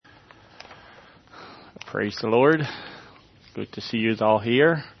Praise the Lord. Good to see you all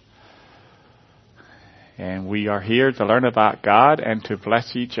here. And we are here to learn about God and to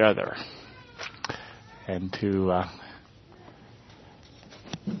bless each other. And to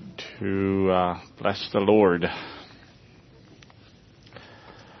bless the Lord.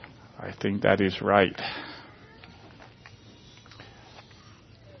 I think that is right.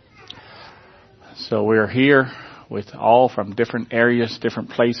 So we're here with all from different areas,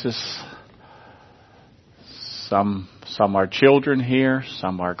 different places. Some are children here,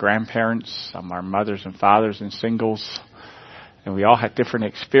 some are grandparents, some are mothers and fathers and singles. And we all have different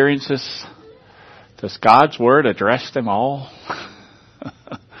experiences. Does God's Word address them all?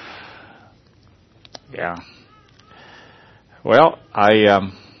 Yeah. Well,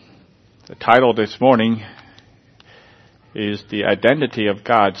 the title this morning is The Identity of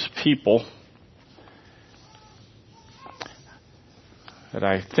God's People. But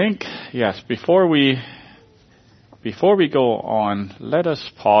I think, yes, before we go on, let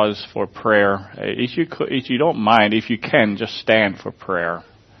us pause for prayer. If you don't mind, if you can, just stand for prayer.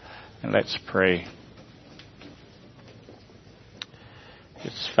 And let's pray.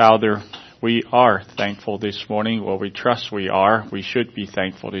 Yes, Father, we are thankful this morning. Well, we trust we are. We should be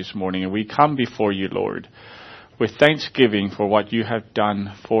thankful this morning. And we come before you, Lord, with thanksgiving for what you have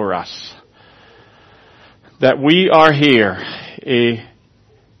done for us. That we are here,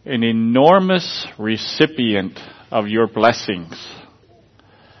 an enormous recipient of your blessings.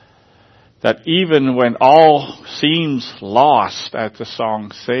 That even when all seems lost, as the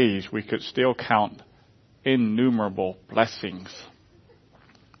song says, we could still count innumerable blessings.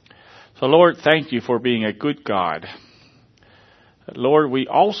 So Lord, thank you for being a good God. Lord, we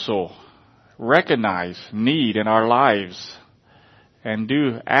also recognize need in our lives and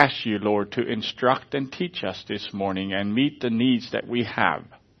do ask you, Lord, to instruct and teach us this morning and meet the needs that we have.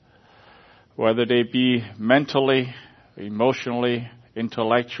 Whether they be mentally, emotionally,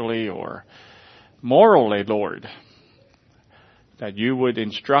 intellectually, or morally, Lord, that you would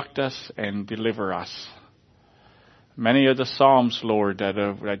instruct us and deliver us. Many of the Psalms, Lord,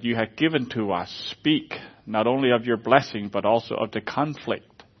 that you have given to us speak not only of your blessing, but also of the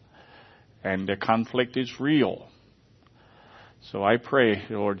conflict. And the conflict is real. So I pray,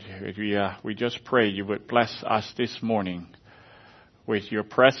 Lord, we just pray you would bless us this morning with your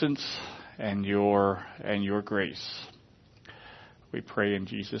presence and your grace. We pray in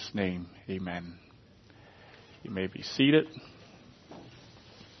Jesus' name. Amen. You may be seated.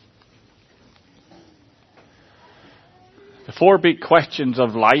 The 4 big questions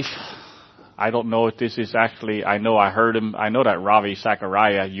of life. I don't know if this is actually, I know that Ravi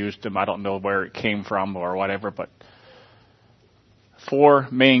Zachariah used them. I don't know where it came from or whatever, but 4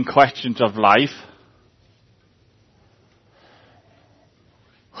 main questions of life.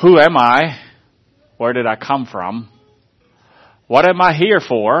 Who am I? Where did I come from? What am I here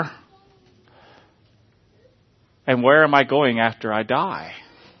for? And where am I going after I die?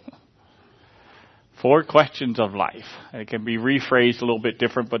 4 questions of life. It can be rephrased a little bit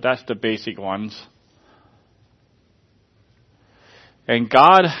different, but that's the basic ones. And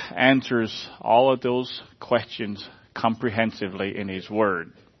God answers all of those questions comprehensively in His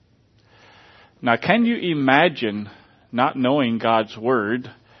Word. Now, can you imagine not knowing God's Word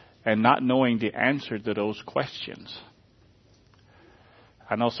and not knowing the answer to those questions?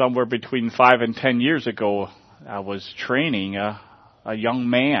 I know somewhere between 5 and 10 years ago, I was training a young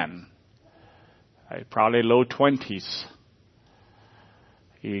man, probably low 20s.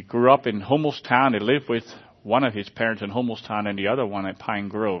 He grew up in Hummelstown. He lived with one of his parents in Hummelstown and the other one at Pine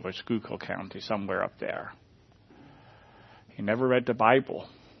Grove or Schuylkill County, somewhere up there. He never read the Bible.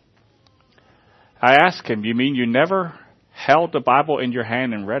 I asked him, you mean you never held the Bible in your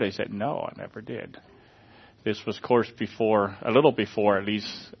hand and read it? He said, no, I never did. This was, of course, a little before at least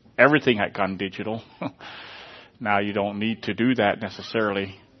everything had gone digital. Now you don't need to do that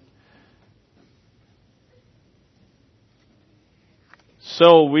necessarily.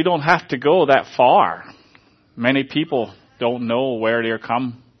 So we don't have to go that far. Many people don't know where they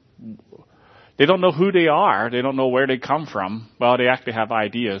come. They don't know who they are. They don't know where they come from. Well, they actually have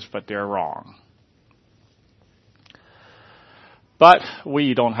ideas, but they're wrong. But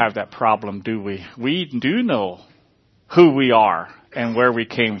we don't have that problem, do we? We do know who we are and where we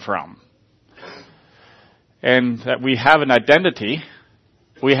came from. And that we have an identity,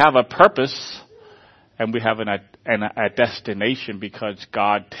 we have a purpose, and we have a destination because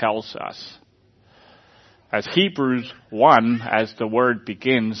God tells us. As Hebrews 1, as the word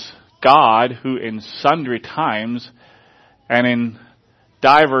begins, God, who in sundry times and in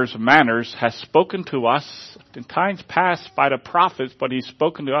divers manners has spoken to us in times past by the prophets, but He's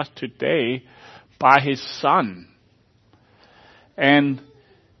spoken to us today by His Son. And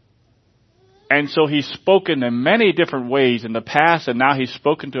so He's spoken in many different ways in the past, and now He's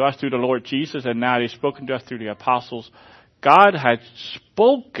spoken to us through the Lord Jesus, and now He's spoken to us through the apostles. God has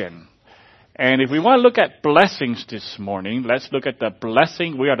spoken. And if we want to look at blessings this morning, let's look at the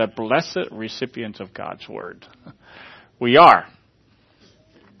blessing. We are the blessed recipients of God's Word. We are.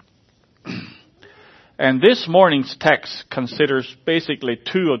 And this morning's text considers basically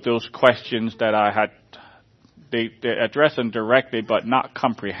two of those questions that I had. They address them directly, but not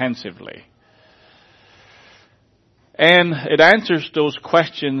comprehensively. And it answers those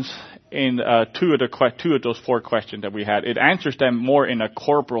questions in two of those four questions that we had. It answers them more in a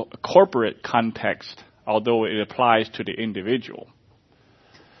corporate context, although it applies to the individual.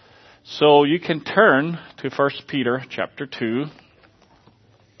 So you can turn to 1 Peter chapter 2.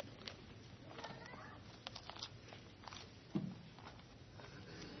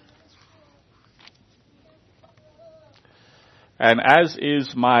 And as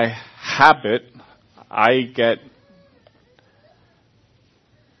is my habit, I get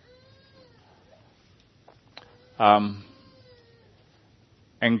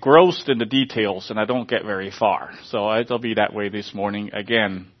engrossed in the details, and I don't get very far. So it'll be that way this morning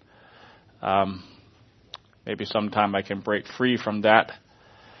again. Maybe sometime I can break free from that.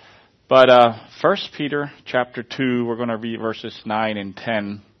 But 1 Peter chapter 2, we're going to read verses 9 and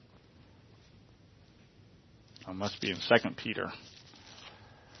 10. It must be in 2 Peter.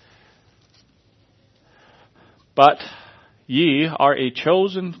 But ye are a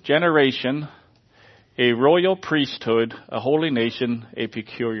chosen generation, a royal priesthood, a holy nation, a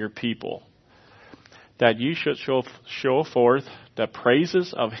peculiar people, that ye should show forth the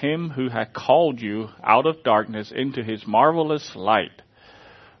praises of Him who hath called you out of darkness into His marvelous light,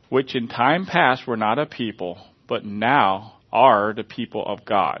 which in time past were not a people, but now are the people of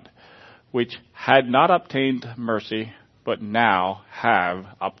God, which had not obtained mercy, but now have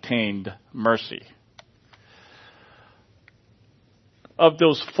obtained mercy. Of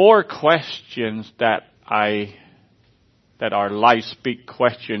those four questions that are life speak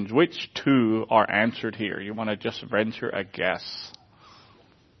questions, which two are answered here? You want to just venture a guess?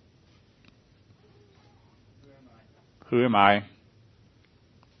 Who am I?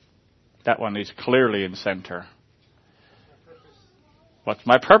 That one is clearly in center. What's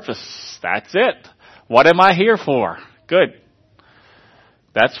my purpose? That's it. What am I here for? Good.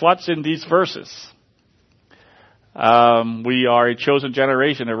 That's what's in these verses. We are a chosen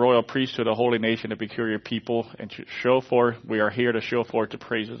generation, a royal priesthood, a holy nation, a peculiar people, and we are here to show forth the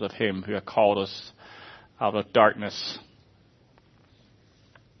praises of Him who hath called us out of darkness.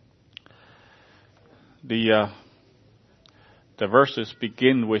 The verses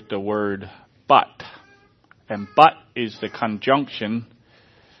begin with the word but. And but is the conjunction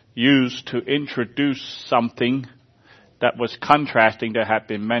used to introduce something that was contrasting that had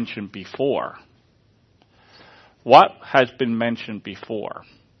been mentioned before. What has been mentioned before?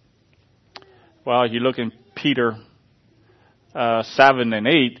 Well, you look in Peter 7 and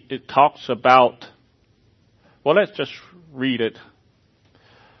 8, it talks about, well, let's just read it.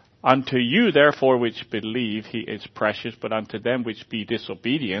 Unto you, therefore, which believe, He is precious, but unto them which be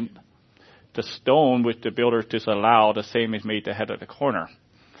disobedient, the stone which the builders disallowed, the same is made the head of the corner,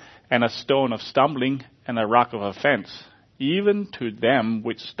 and a stone of stumbling and a rock of offense, even to them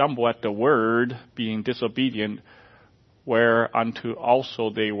which stumble at the word, being disobedient, whereunto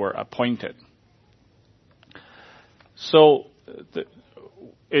also they were appointed. So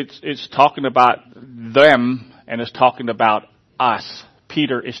it's talking about them, and it's talking about us.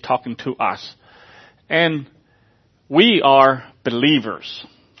 Peter is talking to us. And we are believers.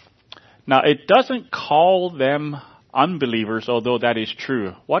 Now, it doesn't call them unbelievers, although that is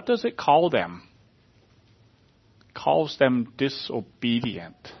true. What does it call them? It calls them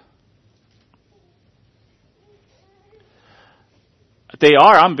disobedient. They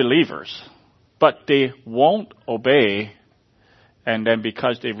are unbelievers, but they won't obey, and then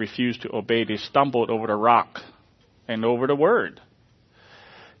because they refuse to obey, they stumbled over the rock and over the word.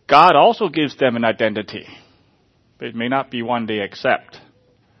 God also gives them an identity. It may not be one they accept.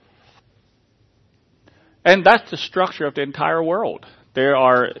 And that's the structure of the entire world.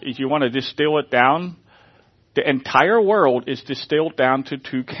 If you want to distill it down, the entire world is distilled down to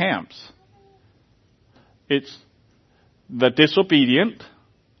two camps. It's the disobedient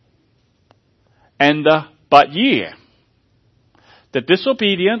and the but ye. The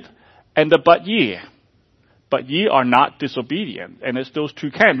disobedient and the but ye. But ye are not disobedient. And it's those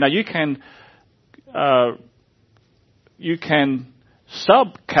two camps. Now you can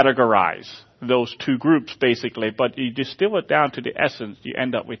subcategorize those two groups basically, but you distill it down to the essence, you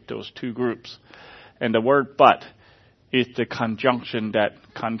end up with those two groups. And the word but is the conjunction that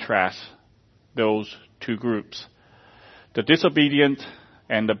contrasts those two groups. The disobedient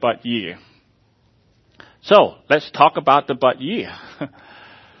and the but ye. So, let's talk about the but ye.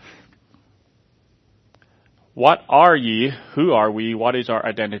 What are ye? Who are we? What is our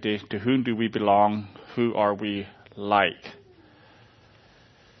identity? To whom do we belong? Who are we like?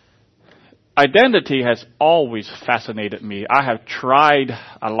 Identity has always fascinated me. I have tried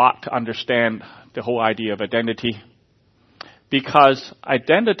a lot to understand the whole idea of identity, because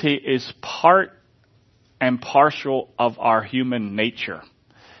identity is part and parcel of our human nature.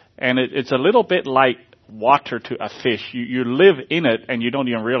 And it's a little bit like water to a fish. You live in it and you don't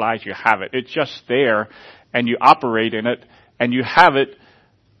even realize you have it. It's just there and you operate in it and you have it,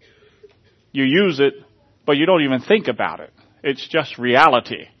 you use it, but you don't even think about it. It's just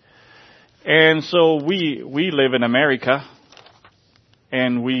reality. And so we live in America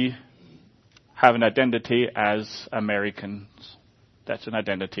and we have an identity as Americans. That's an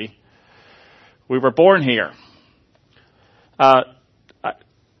identity. We were born here.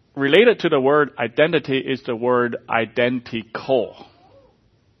 Related to the word identity is the word identical.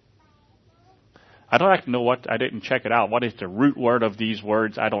 I don't actually know I didn't check it out. What is the root word of these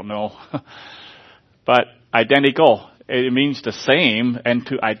words? I don't know. But identical, it means the same, and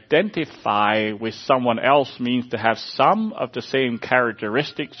to identify with someone else means to have some of the same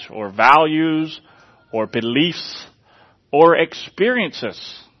characteristics or values or beliefs or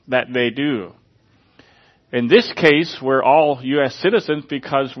experiences that they do. In this case, we're all U.S. citizens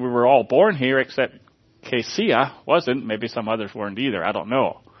because we were all born here, except Kesia wasn't. Maybe some others weren't either. I don't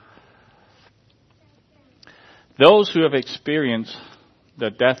know. Those who have experienced the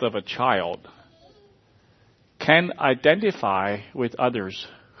death of a child can identify with others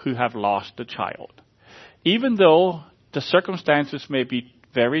who have lost a child. Even though the circumstances may be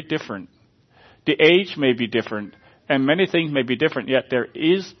very different, the age may be different, and many things may be different, yet there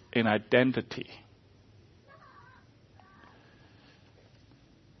is an identity.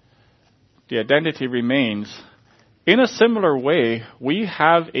 The identity remains. In a similar way, we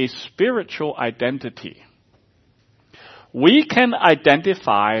have a spiritual identity. We can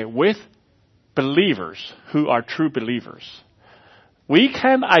identify with believers who are true believers. We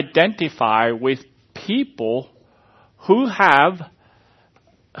can identify with people who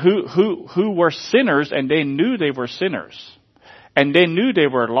were sinners and they knew they were sinners. And they knew they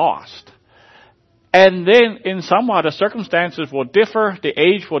were lost. And then in somewhat the circumstances will differ, the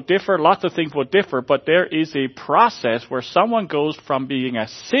age will differ, lots of things will differ, but there is a process where someone goes from being a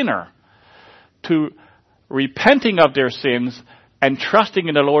sinner to repenting of their sins and trusting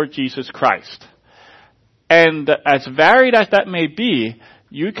in the Lord Jesus Christ. And as varied as that may be,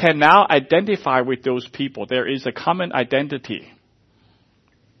 you can now identify with those people. There is a common identity.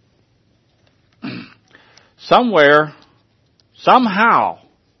 Somewhere, somehow,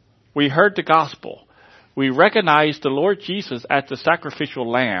 we heard the gospel. We recognized the Lord Jesus as the sacrificial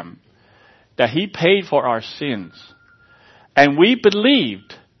lamb, that He paid for our sins. And we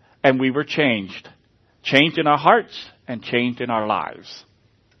believed, and we were changed. Changed in our hearts and changed in our lives.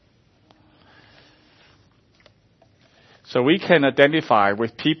 So we can identify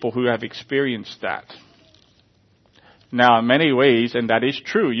with people who have experienced that. Now, in many ways, and that is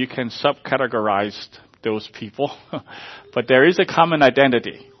true, you can subcategorize those people, but there is a common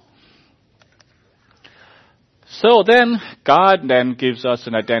identity. So then, God then gives us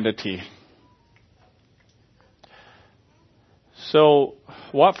an identity. So,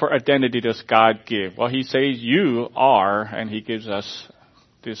 what for identity does God give? Well, He says you are, and He gives us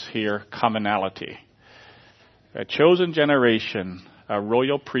this here commonality. A chosen generation, a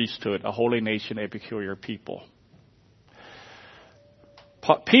royal priesthood, a holy nation, a peculiar people.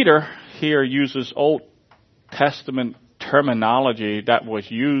 Peter here uses Old Testament terminology that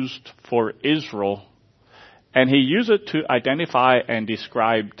was used for Israel, and he used it to identify and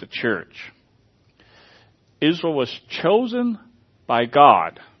describe the church. Israel was chosen by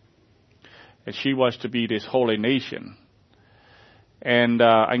God, and she was to be this holy nation. And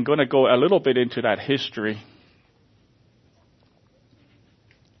I'm going to go a little bit into that history.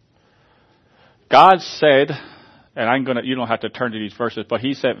 God said, and you don't have to turn to these verses, but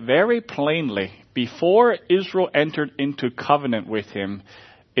He said very plainly, before Israel entered into covenant with Him,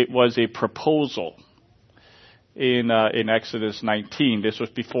 it was a proposal. In Exodus 19, this was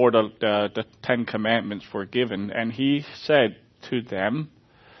before the 10 Commandments were given, and He said to them,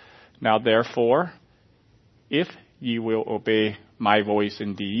 now therefore, if ye will obey my voice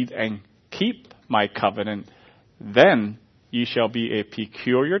indeed and keep my covenant, then ye shall be a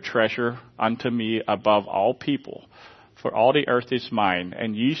peculiar treasure unto me above all people. For all the earth is mine,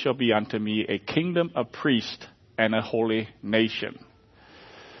 and ye shall be unto me a kingdom of priests and a holy nation.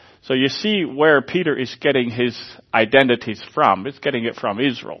 So you see where Peter is getting his identities from. It's getting it from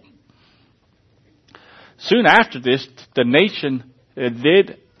Israel. Soon after this, the nation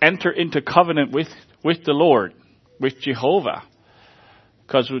did enter into covenant with the Lord, with Jehovah.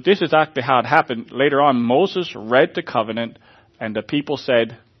 Because this is actually how it happened. Later on, Moses read the covenant, and the people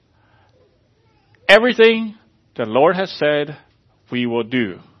said, everything the Lord has said, we will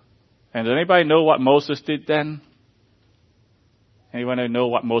do. And does anybody know what Moses did then? Anyone know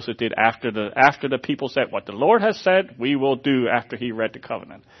what Moses did after the people said, what the Lord has said, we will do after he read the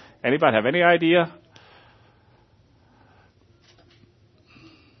covenant? Anybody have any idea?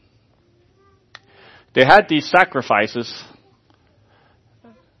 They had these sacrifices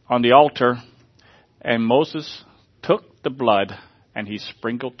on the altar, and Moses took the blood and he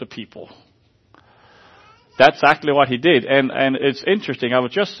sprinkled the people. That's exactly what he did, and it's interesting. I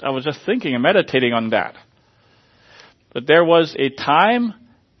was just thinking and meditating on that. But there was a time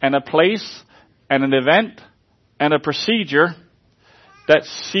and a place and an event and a procedure that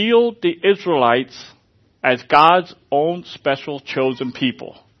sealed the Israelites as God's own special chosen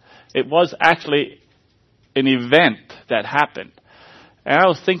people. It was actually an event that happened. And I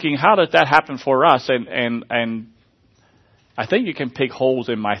was thinking, how does that happen for us? And I think you can pick holes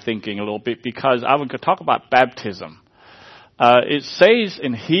in my thinking a little bit, because I would talk about baptism. It says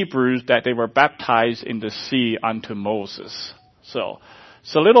in Hebrews that they were baptized in the sea unto Moses. So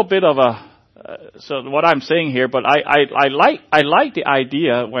it's a little bit of so what I'm saying here, but I like the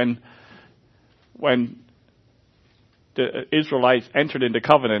idea when the Israelites entered into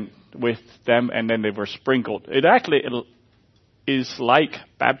covenant with them and then they were sprinkled. It actually is like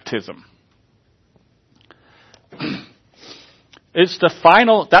baptism.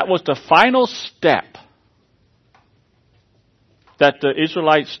 That was the final step that the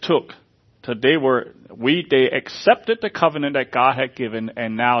Israelites took. So they accepted the covenant that God had given,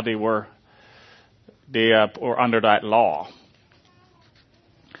 and now they were under that law.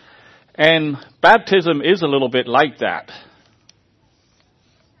 And baptism is a little bit like that.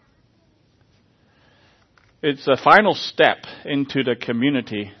 It's a final step into the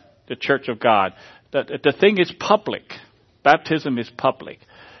community, the church of God. The thing is public. Baptism is public.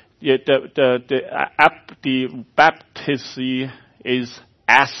 The baptizee is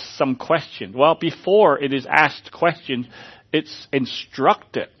asked some question. Well, before it is asked questions, it's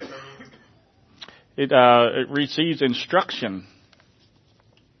instructed. It receives instruction.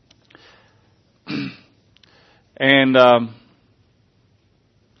 And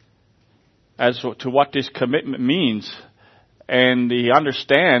as to what this commitment means, and he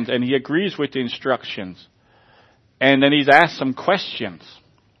understands and he agrees with the instructions. And then he's asked some questions.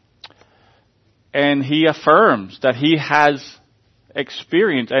 And he affirms that he has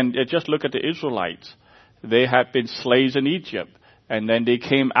experience. And just look at the Israelites. They had been slaves in Egypt. And then they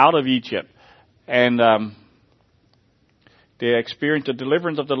came out of Egypt. And they experienced the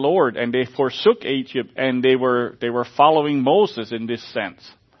deliverance of the Lord. And they forsook Egypt. And they were following Moses in this sense.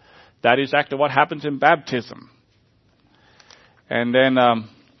 That is actually what happens in baptism. And then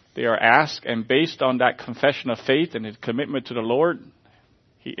they are asked, and based on that confession of faith and his commitment to the Lord,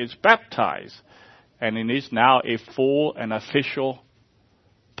 he is baptized. And he is now a full and official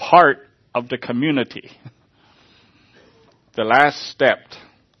part of the community. The last step.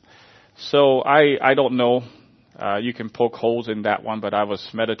 So I don't know. You can poke holes in that one, but I was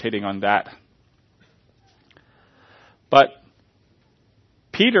meditating on that. But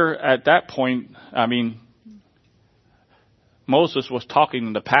Peter, at that point, Moses was talking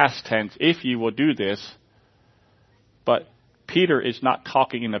in the past tense, if you will do this. But Peter is not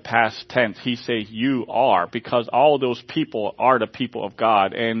talking in the past tense. He says you are, because all those people are the people of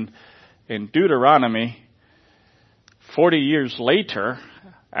God. And in Deuteronomy, 40 years later,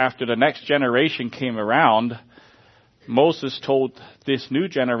 after the next generation came around, Moses told this new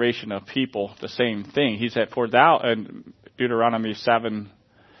generation of people the same thing. He said, for thou, in Deuteronomy 7,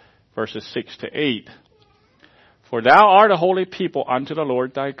 verses 6 to 8, for thou art a holy people unto the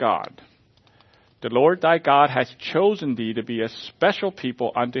Lord thy God. The Lord thy God hath chosen thee to be a special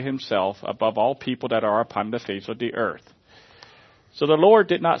people unto himself above all people that are upon the face of the earth. So the Lord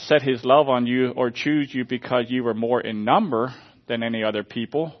did not set his love on you or choose you because you were more in number than any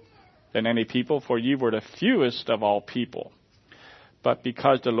people, for you were the fewest of all people. But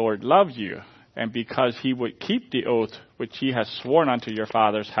because the Lord loved you, and because he would keep the oath which he has sworn unto your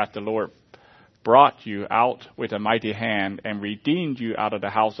fathers, hath the Lord brought you out with a mighty hand, and redeemed you out of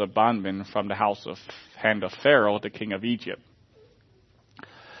the house of bondmen, from the hand of Pharaoh, the king of Egypt.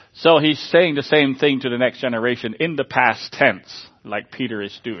 So he's saying the same thing to the next generation in the past tense, like Peter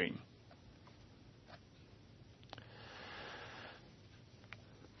is doing.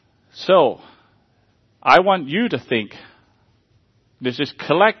 So, I want you to think, this is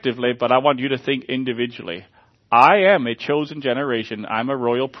collectively, but I want you to think individually. I am a chosen generation. I'm a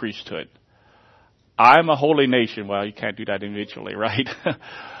royal priesthood. I'm a holy nation. Well, you can't do that individually, right?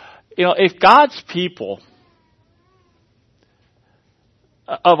 If God's people,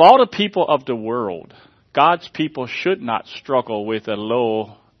 of all the people of the world, God's people should not struggle with a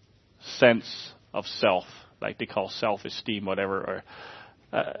low sense of self, like they call self-esteem, whatever, or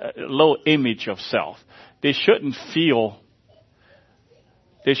low image of self. They shouldn't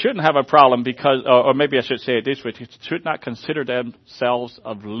have a problem because, or maybe I should say it this way, they should not consider themselves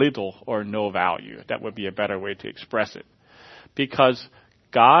of little or no value. That would be a better way to express it. Because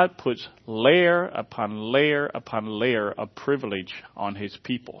God puts layer upon layer upon layer of privilege on his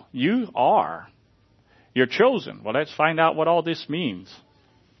people. You're chosen. Well, let's find out what all this means.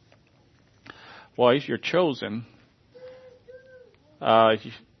 Well, if you're chosen,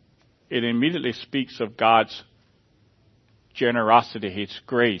 it immediately speaks of God's generosity, his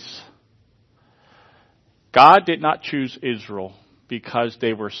grace. God did not choose Israel because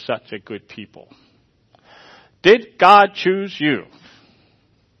they were such a good people. Did God choose you?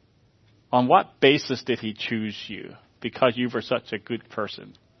 On what basis did he choose you? Because you were such a good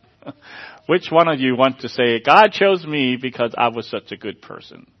person. Which one of you want to say, God chose me because I was such a good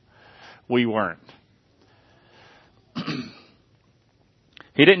person? We weren't.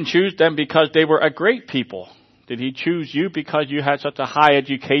 He didn't choose them because they were a great people. Did he choose you because you had such a high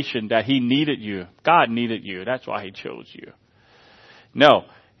education that he needed you? God needed you. That's why he chose you. No,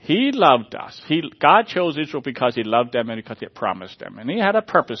 he loved us. God chose Israel because he loved them and because he had promised them. And he had a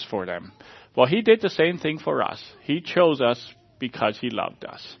purpose for them. Well, he did the same thing for us. He chose us because he loved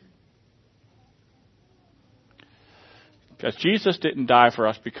us. Because Jesus didn't die for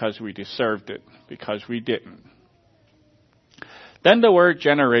us because we deserved it, because we didn't. Then the word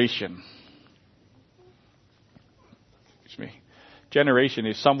generation. Generation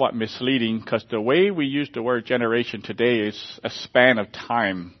is somewhat misleading because the way we use the word generation today is a span of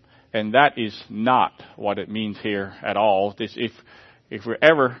time. And that is not what it means here at all. If we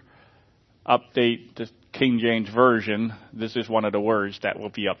ever update the King James Version, this is one of the words that will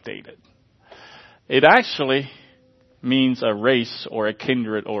be updated. It actually means a race or a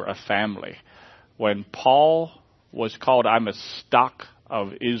kindred or a family. When Paul was called, I'm a stock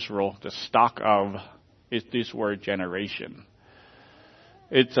of Israel, the stock of is this word generation.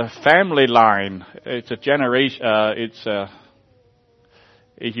 It's a family line. It's a generation.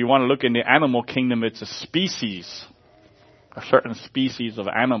 If you want to look in the animal kingdom, it's a species, a certain species of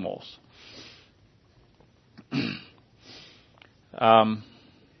animals.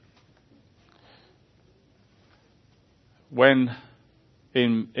 When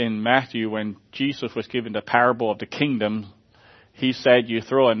in Matthew, when Jesus was given the parable of the kingdom, he said, you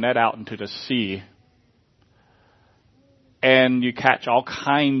throw a net out into the sea and you catch all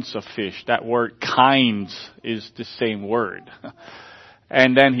kinds of fish. That word kinds is the same word.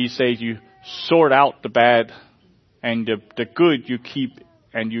 And then he says you sort out the bad and the good you keep,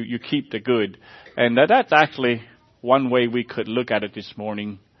 and you keep the good. And that's actually one way we could look at it this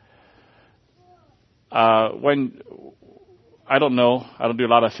morning. When I don't know, I don't do a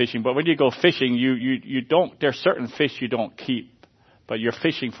lot of fishing, but when you go fishing, you don't, there's certain fish you don't keep, but you're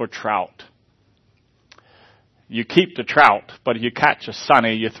fishing for trout. You keep the trout, but if you catch a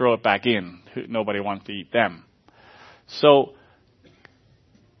sunny, you throw it back in. Nobody wants to eat them. So,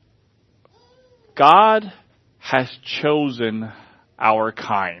 God has chosen our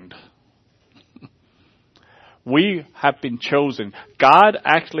kind. We have been chosen. God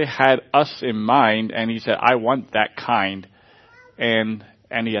actually had us in mind, and he said, I want that kind, and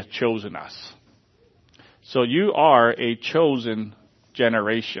he has chosen us. So you are a chosen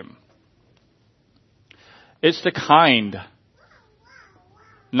generation. It's the kind,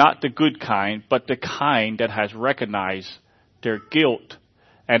 not the good kind, but the kind that has recognized their guilt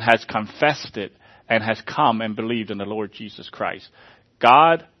and has confessed it and has come and believed in the Lord Jesus Christ.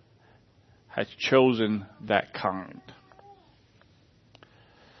 God has chosen that kind.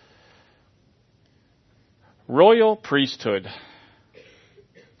 Royal priesthood.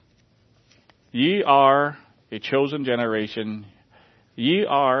 Ye are a chosen generation. Ye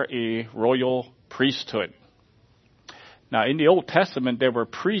are a royal priesthood. Now, in the Old Testament, there were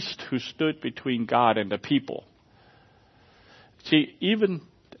priests who stood between God and the people. See, even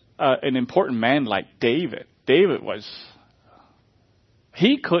an important man like David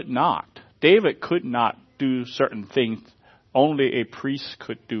could not do certain things Only a priest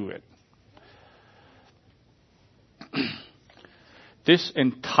could do it. This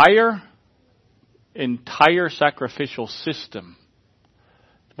entire sacrificial system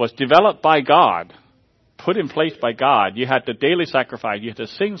was developed by God, put in place by God. You had the daily sacrifice, you had the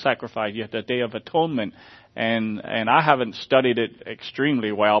sin sacrifice, you had the Day of Atonement, and I haven't studied it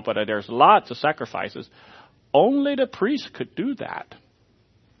extremely well, but there's lots of sacrifices. Only the priest could do that.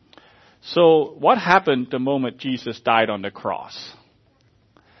 So what happened the moment Jesus died on the cross?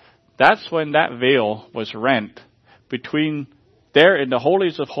 That's when that veil was rent between there in the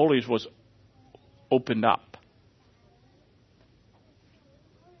holies of holies was opened up.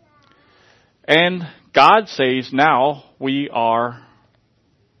 And God says now we are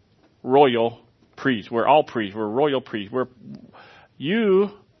royal priests. We're all priests. We're royal priests. You,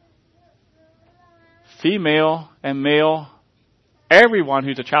 female and male, everyone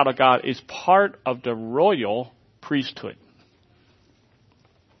who's a child of God is part of the royal priesthood.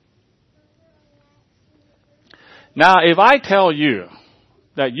 Now, if I tell you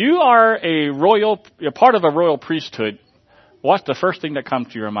that you're part of a royal priesthood, what's the first thing that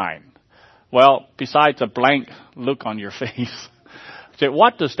comes to your mind? Well, besides a blank look on your face, say,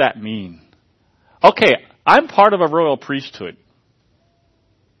 what does that mean? Okay, I'm part of a royal priesthood.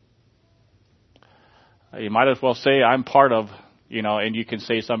 You might as well say I'm part of, and you can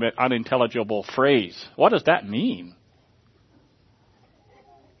say some unintelligible phrase. What does that mean?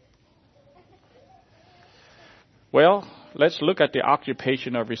 Well, let's look at the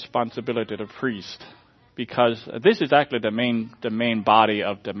occupation of responsibility of the priest, because this is actually the main body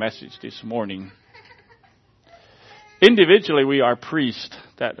of the message this morning. Individually, we are priests.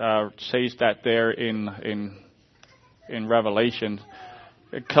 That says that there in Revelation.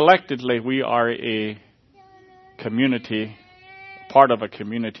 Collectively, we are a community, part of a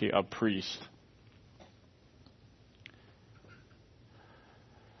community of priests.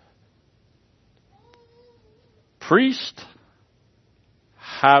 Priests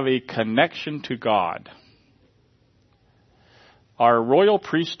have a connection to God. Our royal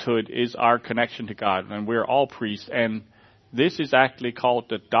priesthood is our connection to God, and we're all priests. And this is actually called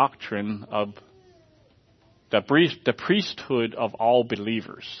the doctrine of the priesthood of all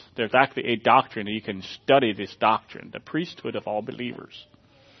believers. There's actually a doctrine, and you can study this doctrine, the priesthood of all believers.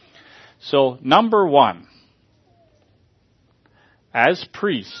 So, number one, as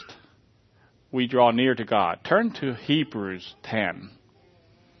priests, we draw near to God. Turn to Hebrews 10.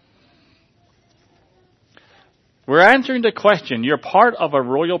 We're answering the question, you're part of a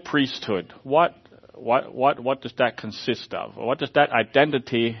royal priesthood. What does that consist of? What does that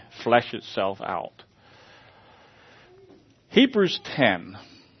identity flesh itself out? Hebrews 10,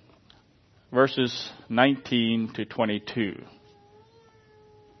 verses 19 to 22.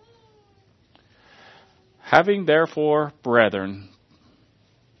 Having therefore, brethren,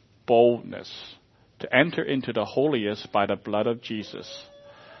 boldness to enter into the holiest by the blood of Jesus,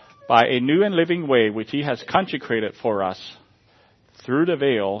 by a new and living way which he has consecrated for us through the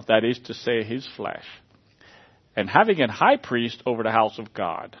veil, that is to say, his flesh. And having a high priest over the house of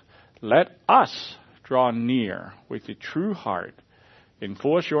God, let us draw near with a true heart, in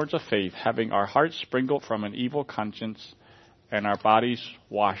full assurance of faith, having our hearts sprinkled from an evil conscience and our bodies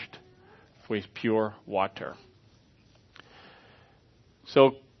washed with pure water.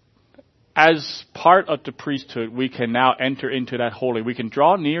 So, as part of the priesthood, we can now enter into that holy. We can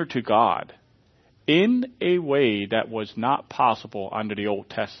draw near to God in a way that was not possible under the Old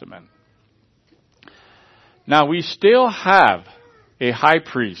Testament. Now, we still have a high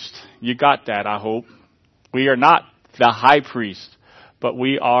priest. You got that, I hope. We are not the high priest, but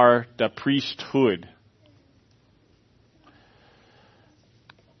we are the priesthood.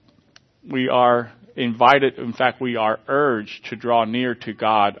 We are invited, in fact, we are urged to draw near to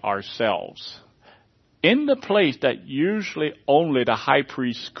God ourselves in the place that usually only the high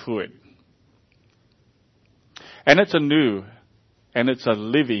priest could. And it's a new and it's a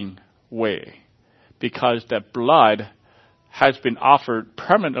living way, because the blood has been offered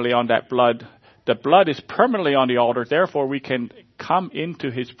permanently on that blood. The blood is permanently on the altar, therefore we can come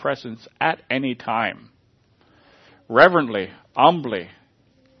into his presence at any time, reverently, humbly,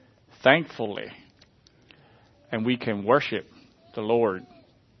 thankfully. And we can worship the Lord.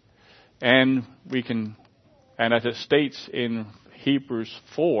 And as it states in Hebrews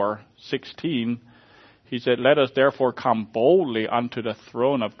 4:16, he said, let us therefore come boldly unto the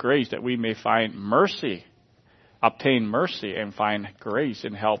throne of grace, that we may find mercy, obtain mercy, and find grace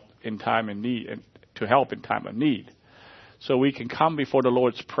and help in time of need, and to help in time of need. So we can come before the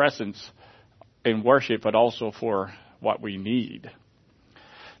Lord's presence in worship, but also for what we need.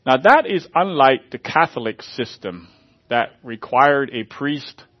 Now that is unlike the Catholic system. that required a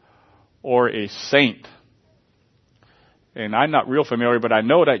priest or a saint. And I'm not real familiar, but I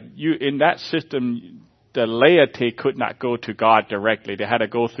know that in that system, the laity could not go to God directly. They had to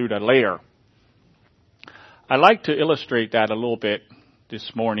go through the layer. I'd like to illustrate that a little bit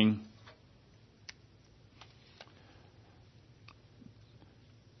this morning.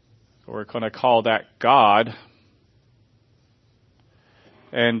 We're going to call that God.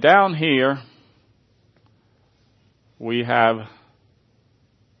 And down here, we have,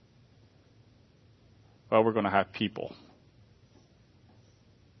 well, we're going to have people.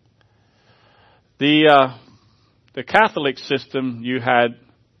 The Catholic system, you had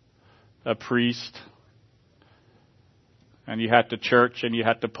a priest, and you had the church, and you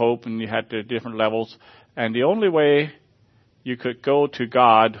had the Pope, and you had the different levels. And the only way you could go to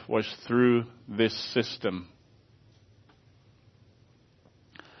God was through this system.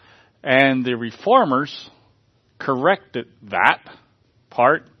 And the Reformers corrected that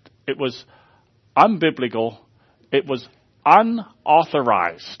part. It was unbiblical. It was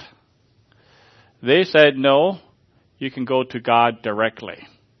unauthorized. They said, no, you can go to God directly.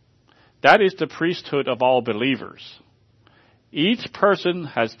 That is the priesthood of all believers. Each person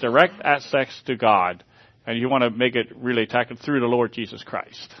has direct access to God. And you want to make it really tackled through the Lord Jesus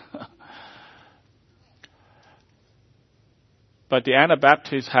Christ. But the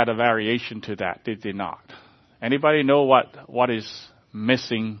Anabaptists had a variation to that, did they not? Anybody know what is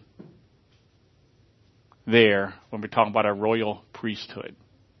missing there when we're talking about a royal priesthood?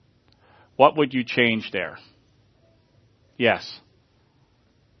 What would you change there? Yes?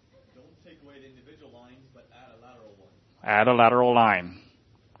 Don't take away the individual lines, but add a lateral one. Add a lateral line.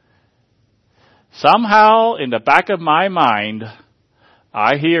 Somehow, in the back of my mind,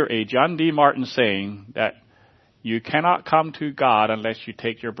 I hear a John D. Martin saying that you cannot come to God unless you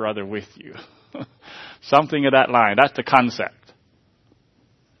take your brother with you. Something of that line. That's the concept.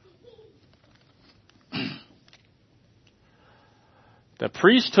 The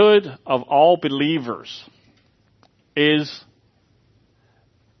priesthood of all believers is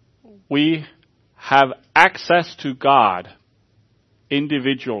we have access to God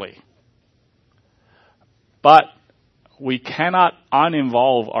individually. But we cannot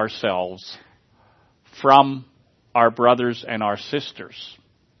uninvolve ourselves from our brothers and our sisters.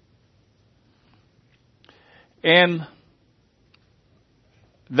 And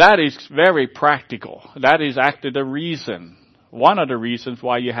that is very practical. That is actually the reason, one of the reasons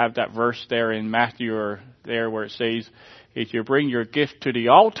why you have that verse there in Matthew or there where it says, if you bring your gift to the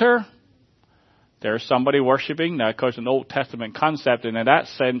altar, there's somebody worshiping. Now, of course, an Old Testament concept, and in that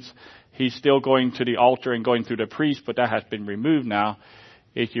sense, he's still going to the altar and going through the priest, but that has been removed now.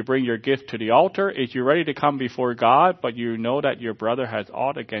 If you bring your gift to the altar, if you're ready to come before God, but you know that your brother has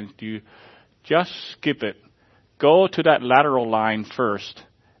aught against you, just skip it. Go to that lateral line first,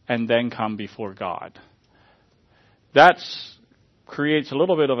 and then come before God. That creates a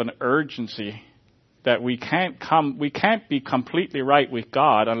little bit of an urgency that we can't be completely right with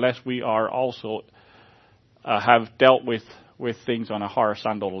God unless we are also have dealt with things on a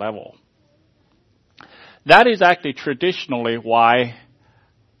horizontal level. That is actually traditionally why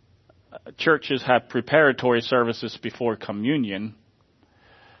churches have preparatory services before communion.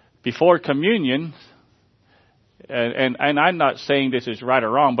 Before communion, and I'm not saying this is right or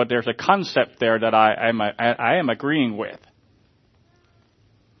wrong, but there's a concept there that I am agreeing with.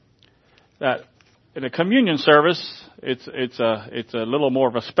 That in a communion service, it's a little more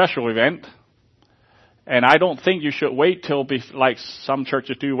of a special event. And I don't think you should wait till, like some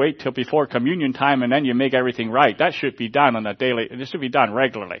churches do, wait till before communion time and then you make everything right. That should be done on a daily, it should be done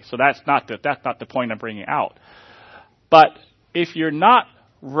regularly. So that's not the point I'm bringing out. But if you're not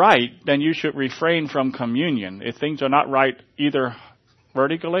right, then you should refrain from communion if things are not right either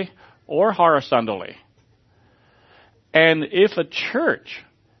vertically or horizontally. And if a church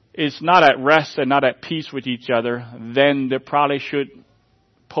is not at rest and not at peace with each other, then they probably should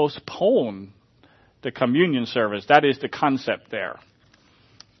postpone the communion service. That is the concept there.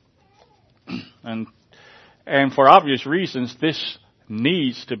 And for obvious reasons, this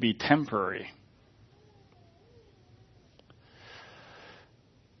needs to be temporary.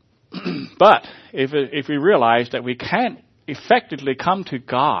 But if we realize that we can't effectively come to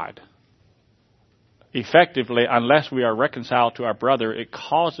God effectively unless we are reconciled to our brother, it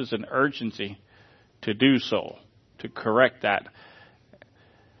causes an urgency to do so, to correct that.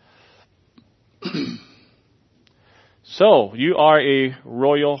 So, you are a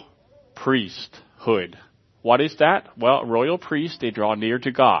royal priesthood. What is that? Well, royal priests, they draw near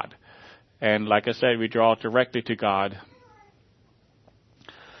to God. And like I said, we draw directly to God.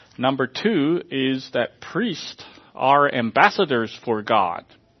 Number 2 is that priests are ambassadors for God.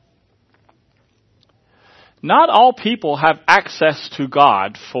 Not all people have access to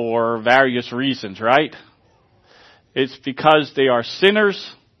God for various reasons, right? It's because they are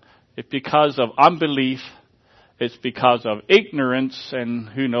sinners. It's because of unbelief. It's because of ignorance and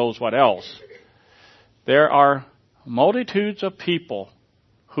who knows what else. There are multitudes of people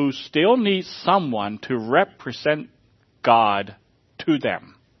who still need someone to represent God to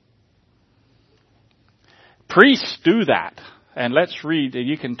them. Priests do that. And let's read,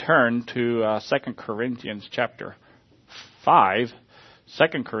 you can turn to 2 Corinthians chapter 5.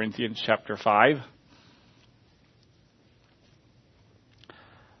 2 Corinthians chapter 5.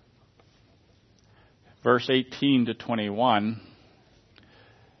 Verse 18 to 21.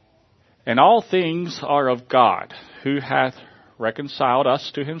 And all things are of God, who hath reconciled us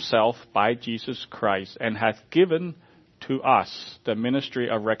to himself by Jesus Christ, and hath given to us the ministry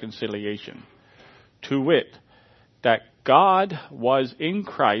of reconciliation, to wit, that God was in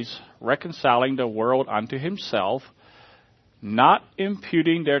Christ reconciling the world unto himself, not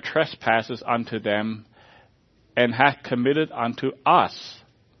imputing their trespasses unto them, and hath committed unto us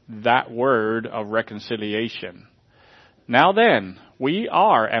that word of reconciliation. Now then, we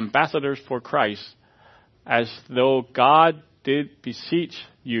are ambassadors for Christ, as though God did beseech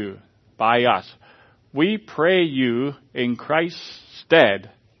you by us. We pray you in Christ's stead,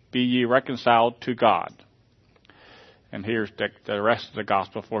 be ye reconciled to God. And here's the rest of the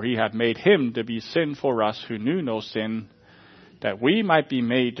gospel. For he hath made him to be sin for us who knew no sin, that we might be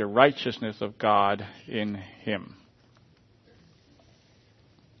made the righteousness of God in him.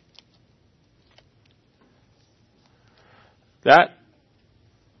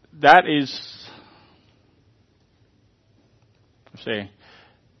 That is, say,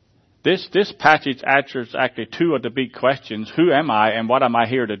 this passage answers actually two of the big questions. Who am I and what am I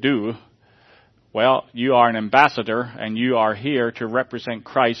here to do? Well, you are an ambassador and you are here to represent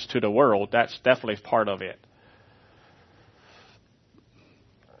Christ to the world. That's definitely part of it.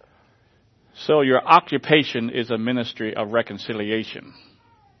 So your occupation is a ministry of reconciliation.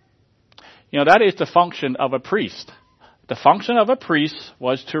 You know, that is the function of a priest. The function of a priest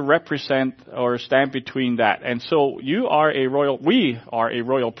was to represent or stand between that. And so we are a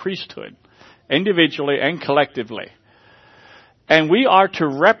royal priesthood, individually and collectively. And we are to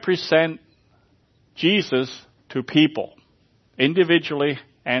represent Jesus to people, individually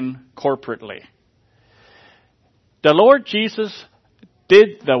and corporately. The Lord Jesus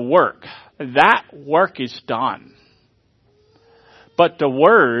did the work. That work is done. But the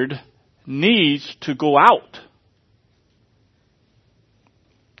word needs to go out.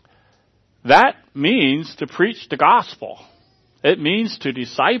 That means to preach the gospel. It means to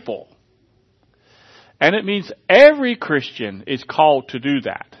disciple. And it means every Christian is called to do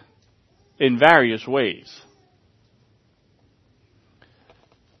that in various ways.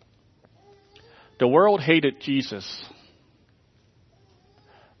 The world hated Jesus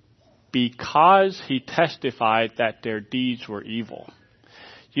because he testified that their deeds were evil.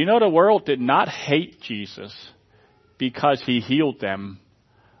 You know, the world did not hate Jesus because he healed them,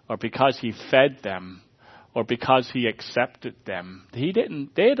 or because he fed them, or because he accepted them.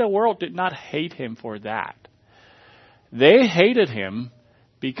 The world did not hate him for that. They hated him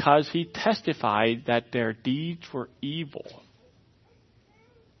because he testified that their deeds were evil.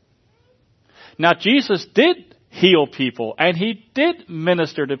 Now, Jesus did heal people, and he did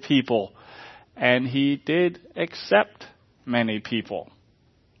minister to people, and he did accept many people.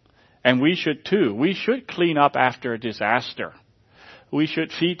 And we should too. We should clean up after a disaster. We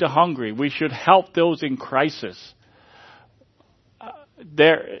should feed the hungry. We should help those in crisis.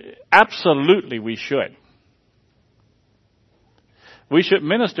 Absolutely we should. We should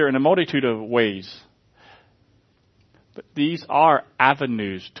minister in a multitude of ways. But these are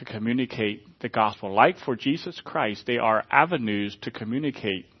avenues to communicate the gospel. Like for Jesus Christ, they are avenues to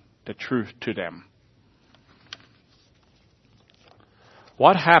communicate the truth to them.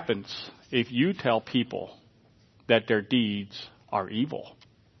 What happens if you tell people that their deeds are evil?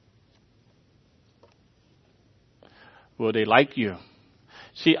 Will they like you?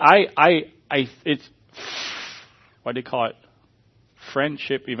 See, it's, what do you call it?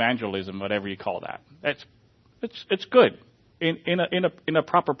 Friendship evangelism, whatever you call that. It's good in a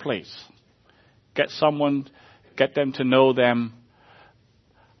proper place. Get them to know them.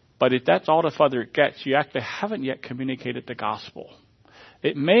 But if that's all the further it gets, you actually haven't yet communicated the gospel.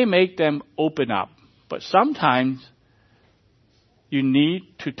 It may make them open up, but sometimes you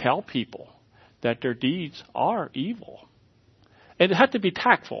need to tell people that their deeds are evil. And it had to be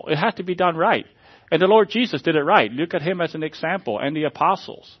tactful. It had to be done right. And the Lord Jesus did it right. Look at him as an example, and the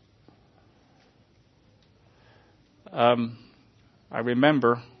apostles. I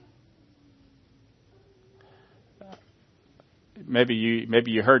remember, maybe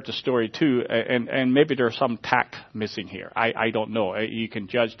you heard the story too, and maybe there's some tact missing here. I don't know. You can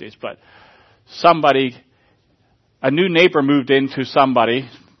judge this, but a new neighbor moved into somebody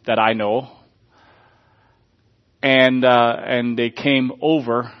that I know, and they came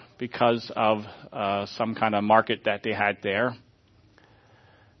over because of some kind of market that they had there.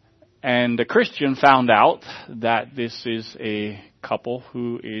 And the Christian found out that this is a couple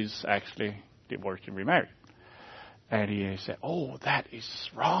who is actually divorced and remarried. And he said, "Oh, that is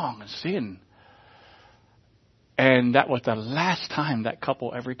wrong, sin." And that was the last time that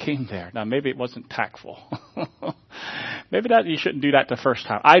couple ever came there. Now, maybe it wasn't tactful. Maybe that you shouldn't do that the first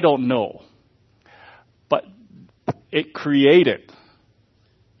time. I don't know. But it created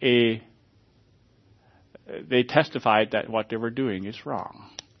they testified that what they were doing is wrong.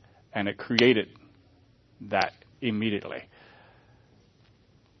 And it created that immediately.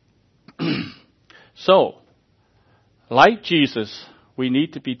 So, like Jesus, we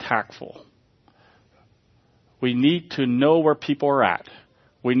need to be tactful. We need to know where people are at.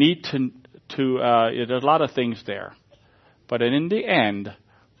 We need to there's a lot of things there. But in the end,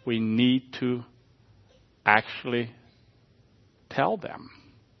 we need to actually tell them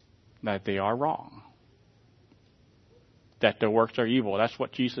that they are wrong. That their works are evil. That's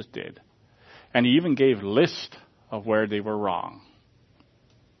what Jesus did. And he even gave a list of where they were wrong.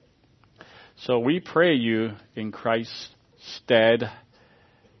 So we pray you in Christ's stead,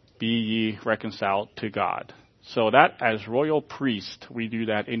 be ye reconciled to God. So that as royal priest, we do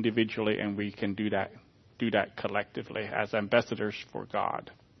that individually, and we can do that collectively as ambassadors for God.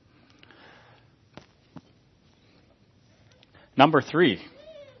 Number 3,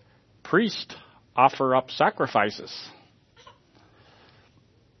 priests offer up sacrifices.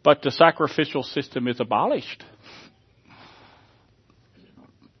 But the sacrificial system is abolished.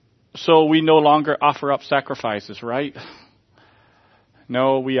 So we no longer offer up sacrifices, right?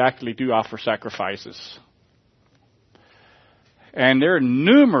 No, we actually do offer sacrifices. And there are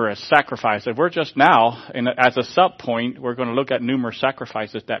numerous sacrifices. We're just now, as a sub-point, we're going to look at numerous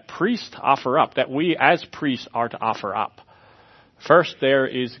sacrifices that priests offer up, that we as priests are to offer up. First, there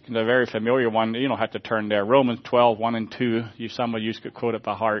is the very familiar one. You don't have to turn there. Romans 12, 1 and 2. Some of you could quote it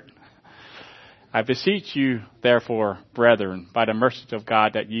by heart. I beseech you, therefore, brethren, by the mercies of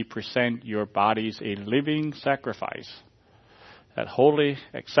God, that ye present your bodies a living sacrifice, that holy,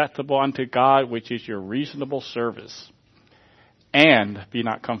 acceptable unto God, which is your reasonable service. And be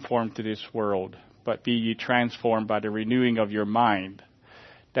not conformed to this world, but be ye transformed by the renewing of your mind,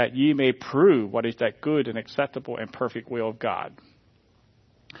 that ye may prove what is that good and acceptable and perfect will of God.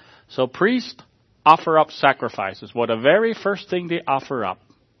 So priests offer up sacrifices. Well, the very first thing they offer up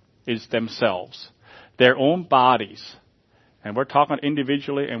is themselves, their own bodies. And we're talking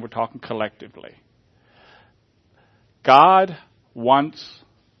individually and we're talking collectively. God wants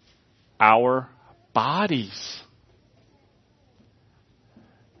our bodies.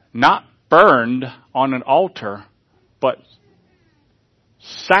 Not burned on an altar, but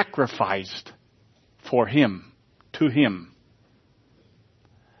sacrificed for Him, to Him.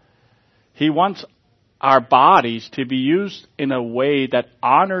 He wants our bodies to be used in a way that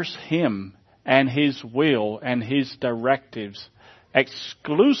honors Him and His will and His directives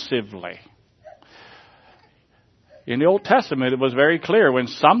exclusively. In the Old Testament, it was very clear. When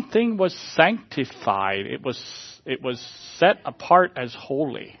something was sanctified, it was set apart as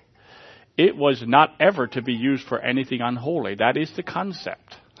holy. It was not ever to be used for anything unholy. That is the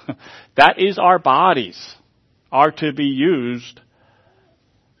concept. That is our bodies are to be used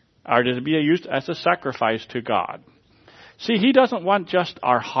as a sacrifice to God. See, He doesn't want just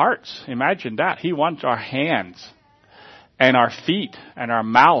our hearts. Imagine that. He wants our hands and our feet and our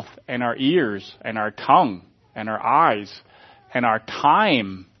mouth and our ears and our tongue and our eyes and our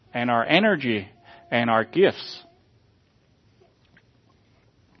time and our energy and our gifts.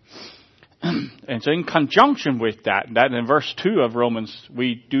 And so in conjunction with that in verse 2 of Romans,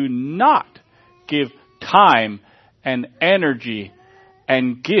 we do not give time and energy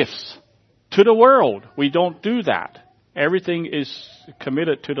and gifts to the world. We don't do that. Everything is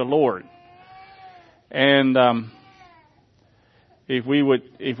committed to the Lord. And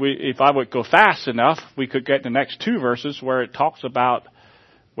if I would go fast enough, we could get the next 2 verses where it talks about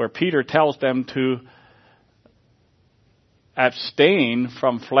where Peter tells them to abstain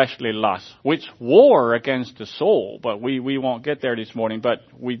from fleshly lusts, which war against the soul. But we won't get there this morning. But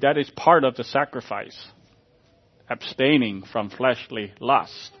that is part of the sacrifice, abstaining from fleshly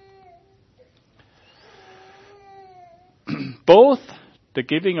lust. Both the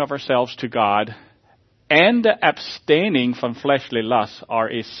giving of ourselves to God and abstaining from fleshly lusts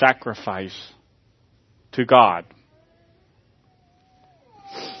are a sacrifice to God.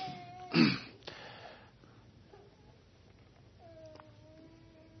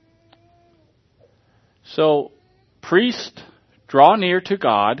 So, priests draw near to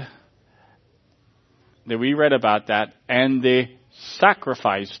God, that we read about that, and they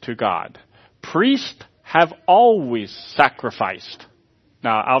sacrifice to God. Priests have always sacrificed.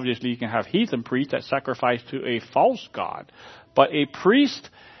 Now, obviously, you can have heathen priests that sacrifice to a false god, but a priest,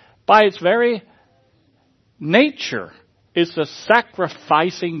 by its very nature, is a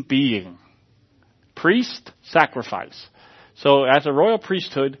sacrificing being. Priest, sacrifice. So, as a royal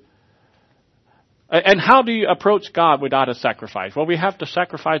priesthood, and how do you approach God without a sacrifice? Well, we have to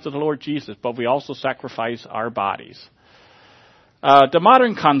sacrifice to the Lord Jesus, but we also sacrifice our bodies. The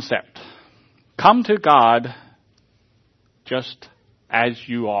modern concept, come to God just as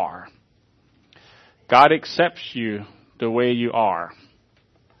you are. God accepts you the way you are.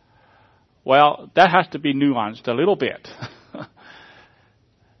 Well, that has to be nuanced a little bit.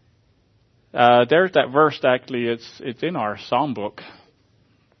 There's that verse, actually, it's in our psalm book.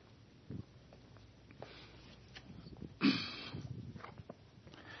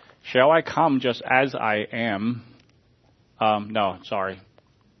 Shall I come just as I am? No, sorry.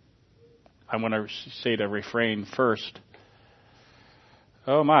 I want to say the refrain first.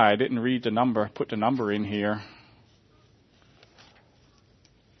 Oh my, I didn't read the number, put the number in here.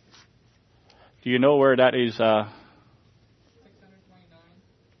 Do you know where that is?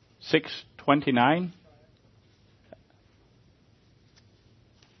 629?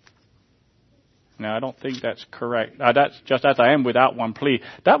 No, I don't think that's correct. That's just as I am without one plea.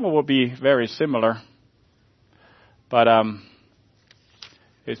 That one will be very similar. But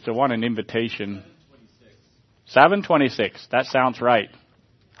it's the one in invitation. 726. That sounds right.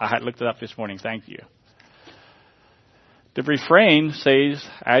 I had looked it up this morning. Thank you. The refrain says,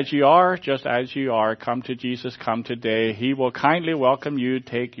 as you are, just as you are, come to Jesus, come today. He will kindly welcome you,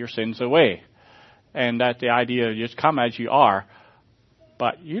 take your sins away. And that's the idea, just come as you are.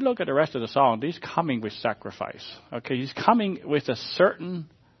 But you look at the rest of the song, he's coming with sacrifice. Okay, he's coming with a certain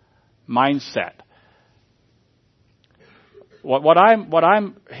mindset. What I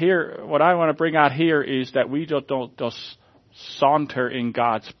want to bring out here is that we don't just saunter in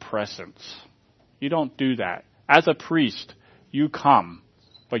God's presence. You don't do that. As a priest, you come,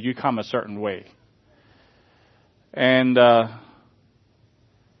 but you come a certain way. And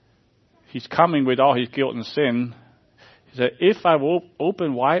he's coming with all his guilt and sin. He said, if I will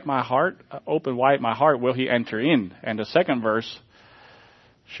open wide my heart, will he enter in? And the second verse,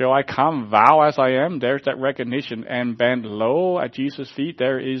 shall I come vow as I am? There's that recognition. And bend low at Jesus' feet,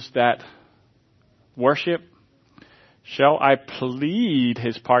 there is that worship. Shall I plead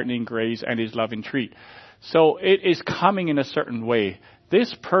his pardoning grace and his love entreat? So it is coming in a certain way.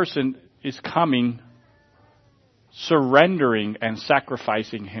 This person is coming surrendering and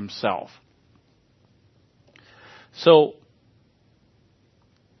sacrificing himself. So,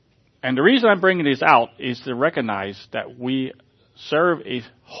 and the reason I'm bringing this out is to recognize that we serve a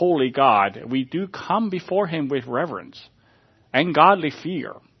holy God. We do come before him with reverence and godly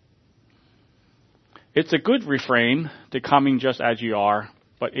fear. It's a good refrain to coming just as you are,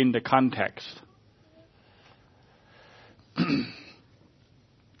 but in the context.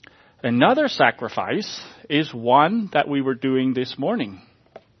 Another sacrifice is one that we were doing this morning.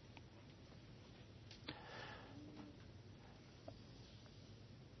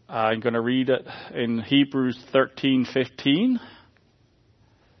 I'm going to read it in Hebrews 13:15.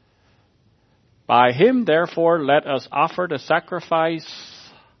 By him, therefore, let us offer the sacrifice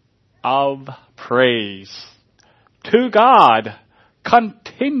of praise to God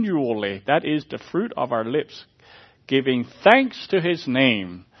continually. That is the fruit of our lips, giving thanks to his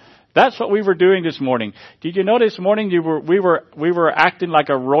name. That's what we were doing this morning. Did you know this morning we were acting like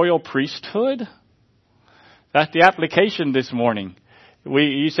a royal priesthood? That's the application this morning.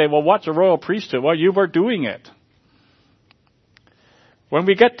 You say, well, what's a royal priesthood? Well, you were doing it. When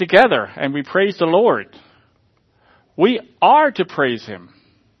we get together and we praise the Lord, we are to praise him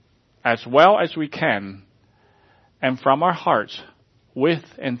as well as we can and from our hearts with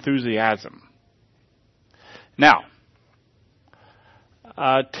enthusiasm. Now,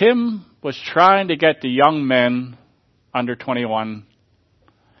 Tim was trying to get the young men under 21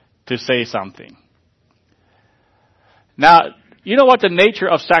 to say something. Now, you know what the nature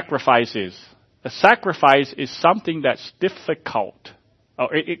of sacrifice is? A sacrifice is something that's difficult.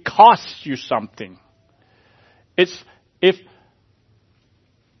 It costs you something. If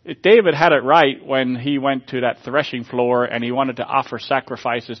David had it right when he went to that threshing floor and he wanted to offer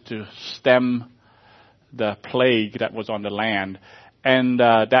sacrifices to stem the plague that was on the land. And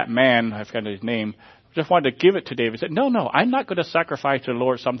that man, I forgot his name, just wanted to give it to David. He said, no, I'm not going to sacrifice to the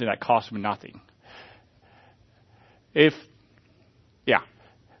Lord something that costs me nothing.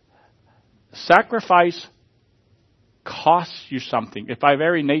 Sacrifice costs you something. If by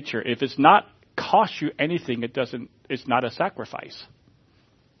very nature, if it's not cost you anything, it's not a sacrifice.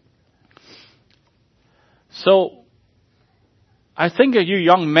 So, I think of you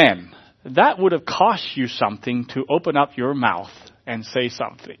young men, that would have cost you something to open up your mouth and say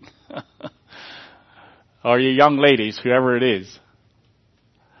something. Or you young ladies, whoever it is.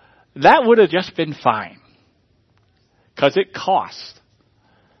 That would have just been fine. Because it costs.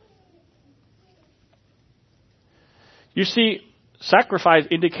 You see, sacrifice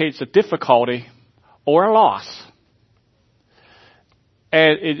indicates a difficulty or a loss.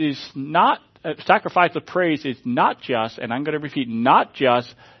 And it is not, sacrifice of praise is not just, and I'm going to repeat, not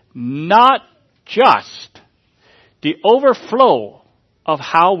just the overflow of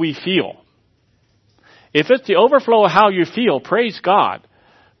how we feel. If it's the overflow of how you feel, praise God.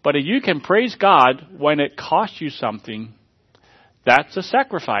 But if you can praise God when it costs you something, that's a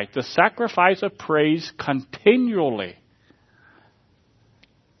sacrifice. The sacrifice of praise continually.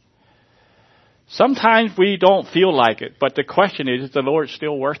 Sometimes we don't feel like it, but the question is the Lord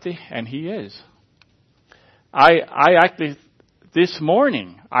still worthy? And He is. I actually, this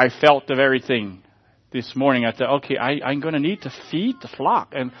morning, I felt the very thing. This morning, I thought, okay, I'm going to need to feed the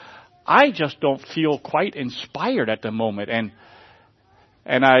flock. And I just don't feel quite inspired at the moment.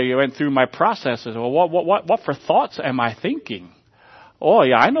 And I went through my processes. Well, what for thoughts am I thinking? Oh,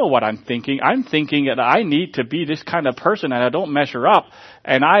 yeah, I know what I'm thinking. I'm thinking that I need to be this kind of person and I don't measure up.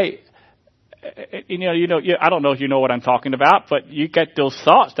 And I don't know if you know what I'm talking about, but you get those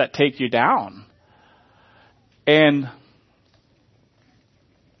thoughts that take you down. And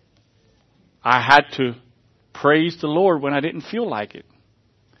I had to praise the Lord when I didn't feel like it.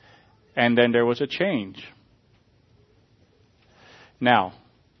 And then there was a change. Now,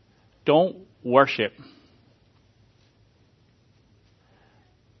 don't worship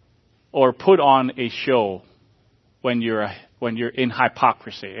or put on a show when you're in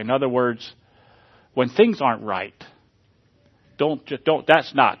hypocrisy. In other words, when things aren't right, there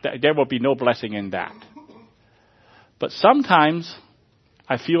will be no blessing in that. But sometimes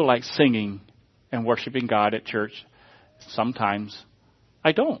I feel like singing and worshiping God at church. Sometimes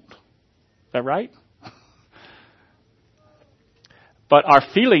I don't. Is that right? But our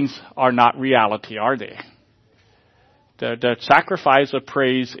feelings are not reality, are they? The sacrifice of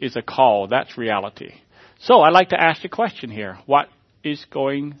praise is a call. That's reality. So I'd like to ask a question here. What is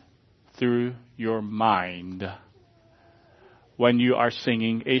going through your mind when you are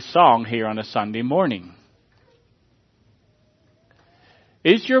singing a song here on a Sunday morning?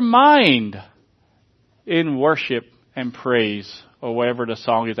 Is your mind in worship and praise or whatever the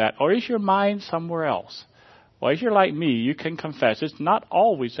song is at? Or is your mind somewhere else? Well, if you're like me, you can confess it's not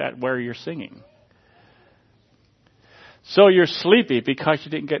always at where you're singing. So you're sleepy because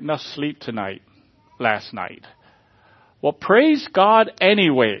you didn't get enough sleep last night. Well, praise God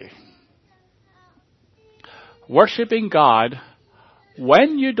anyway. Worshiping God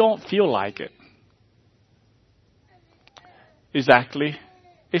when you don't feel like it is actually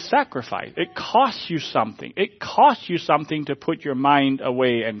a sacrifice. It costs you something. It costs you something to put your mind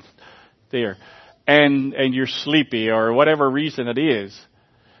away and there. And you're sleepy or whatever reason it is.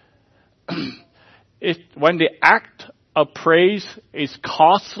 When the act of praise is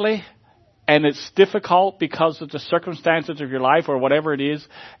costly and it's difficult because of the circumstances of your life or whatever it is,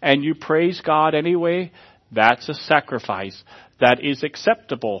 and you praise God anyway, that's a sacrifice that is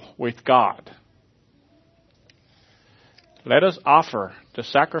acceptable with God. Let us offer the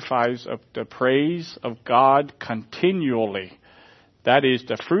sacrifice of the praise of God continually. That is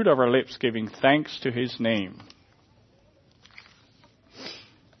the fruit of our lips giving thanks to His name.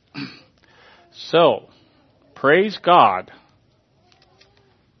 So, praise God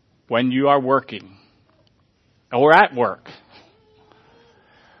when you are working or at work.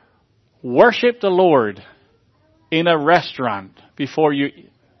 Worship the Lord in a restaurant before you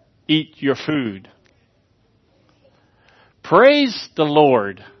eat your food. Praise the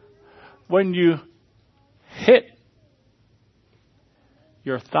Lord when you hit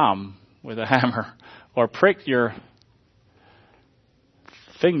your thumb with a hammer or prick your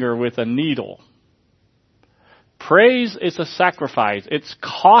finger with a needle. Praise is a sacrifice. It's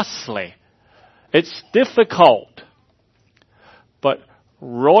costly. It's difficult. But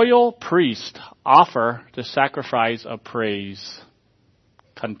royal priests offer the sacrifice of praise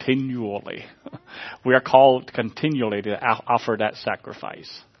continually. We are called continually to offer that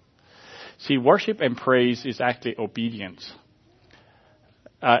sacrifice. See, worship and praise is actually obedience.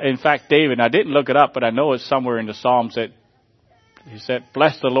 In fact, David, and I didn't look it up, but I know it's somewhere in the Psalms that he said,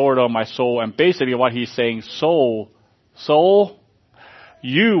 bless the Lord, O my soul. And basically what he's saying, soul,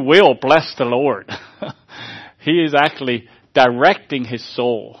 you will bless the Lord. He is actually directing his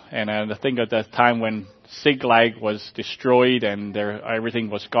soul. And I think at that time when Ziklag was destroyed and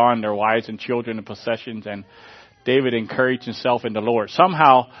everything was gone, their wives and children and possessions, and David encouraged himself in the Lord.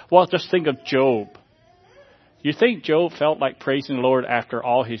 Somehow, well, just think of Job. You think Job felt like praising the Lord after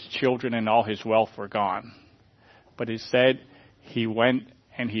all his children and all his wealth were gone? But it said he went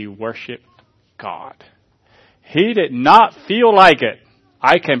and he worshiped God. He did not feel like it.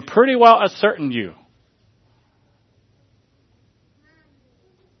 I can pretty well ascertain you.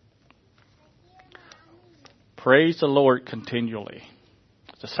 Praise the Lord continually.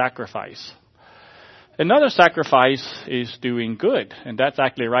 It's a sacrifice. Another sacrifice is doing good. And that's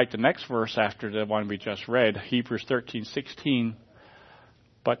actually right the next verse after the one we just read, Hebrews 13:16.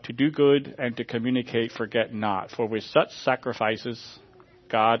 But to do good and to communicate, forget not. For with such sacrifices,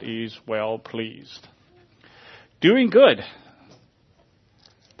 God is well pleased. Doing good.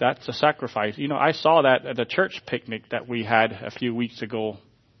 That's a sacrifice. You know, I saw that at the church picnic that we had a few weeks ago.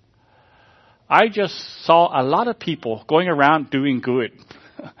 I just saw a lot of people going around doing good,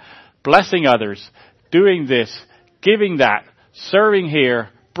 blessing others, doing this, giving that, serving here,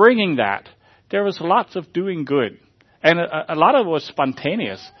 bringing that. There was lots of doing good. And a lot of it was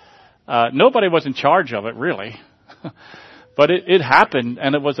spontaneous. Nobody was in charge of it, really. But it happened,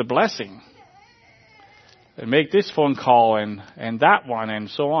 and it was a blessing. And make this phone call and that one, and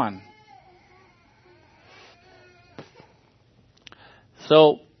so on.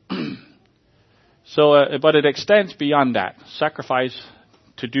 But it extends beyond that. Sacrifice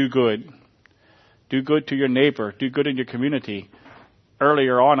to do good. Do good to your neighbor. Do good in your community.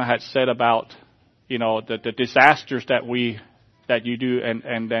 Earlier on, I had said about, the disasters that you do,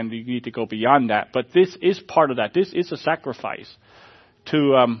 and then you need to go beyond that. But this is part of that. This is a sacrifice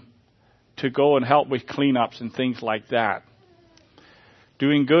to go and help with cleanups and things like that.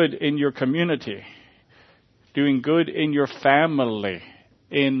 Doing good in your community. Doing good in your family.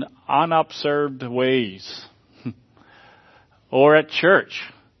 In unobserved ways. Or at church.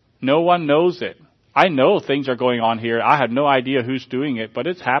 No one knows it. I know things are going on here. I have no idea who's doing it, but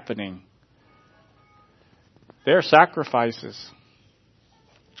it's happening. They're sacrifices.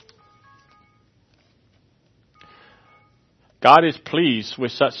 God is pleased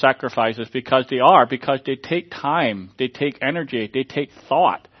with such sacrifices because they take time, they take energy, they take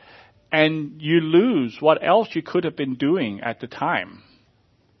thought, and you lose what else you could have been doing at the time.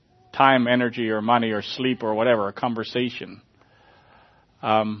 Time, energy, or money, or sleep, or whatever, a conversation.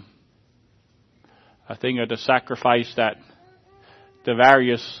 I think of the sacrifice that the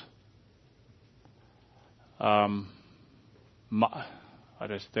various I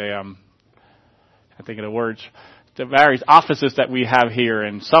think of the words, the various offices that we have here,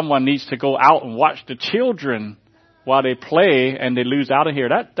 and someone needs to go out and watch the children while they play and they lose out of here.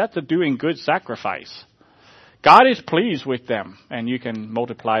 That's a doing good sacrifice. God is pleased with them, and you can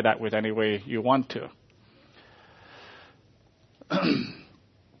multiply that with any way you want to.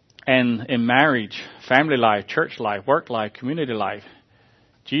 And in marriage, family life, church life, work life, community life,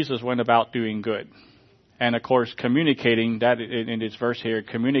 Jesus went about doing good. And of course, communicating, that in this verse here,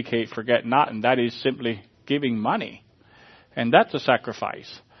 communicate, forget not, and that is simply giving money. And that's a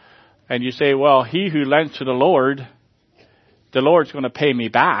sacrifice. And you say, well, he who lends to the Lord's going to pay me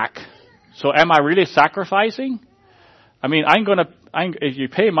back. So am I really sacrificing? I mean, if you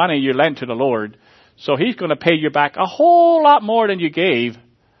pay money, you lend to the Lord. So he's going to pay you back a whole lot more than you gave.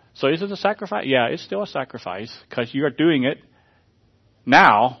 So is it a sacrifice? Yeah, it's still a sacrifice because you are doing it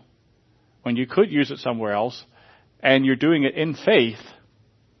now when you could use it somewhere else, and you're doing it in faith.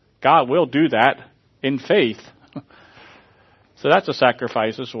 God will do that in faith. So that's a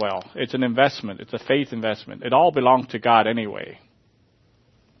sacrifice as well. It's an investment. It's a faith investment. It all belongs to God anyway.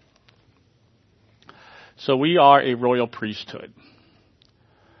 So we are a royal priesthood.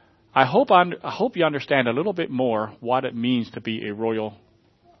 I hope you understand a little bit more what it means to be a royal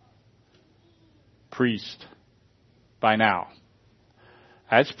priest by now.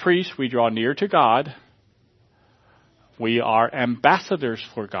 As priests, we draw near to God. We are ambassadors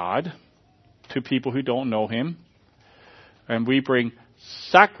for God to people who don't know Him. And we bring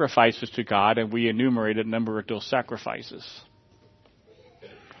sacrifices to God, and we enumerate a number of those sacrifices.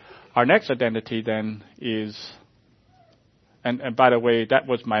 Our next identity then is, and by the way, that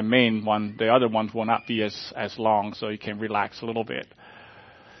was my main one. The other ones will not be as long, so you can relax a little bit.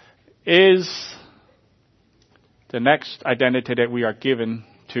 Is the next identity that we are given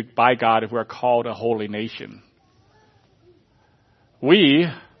by God if we're called a holy nation. We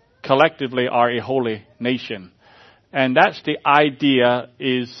collectively are a holy nation. And that's the idea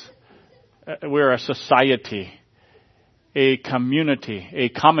is we're a society, a community, a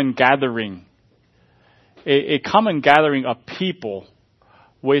common gathering, a common gathering of people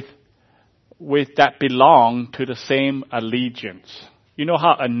with that belong to the same allegiance. You know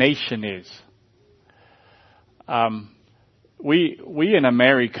how a nation is. We in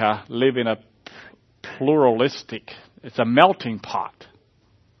America live in a pluralistic, it's a melting pot.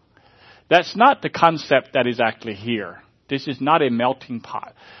 That's not the concept that is actually here. This is not a melting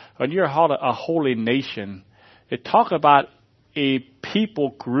pot. When you're called a holy nation, it talks about a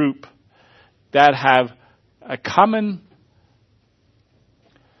people group that have a common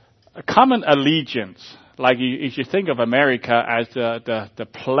allegiance. Like if you think of America as the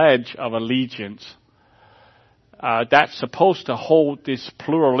pledge of allegiance, that's supposed to hold this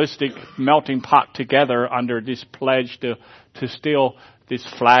pluralistic melting pot together under this pledge to still this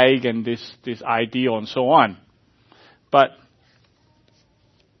flag and this ideal and so on. But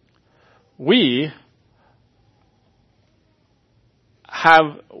we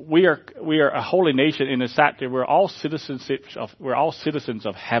are a holy nation in the fact that we're all citizens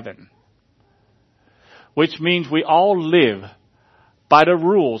of heaven, which means we all live by the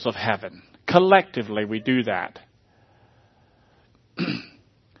rules of heaven. Collectively, we do that.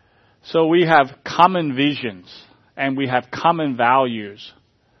 So we have common visions and we have common values.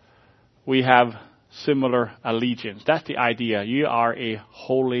 We have similar allegiance. That's the idea. You are a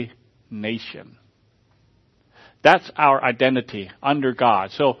holy nation. That's our identity under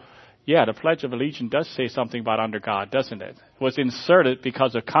God. So, yeah, the Pledge of Allegiance does say something about under God, doesn't it? It was inserted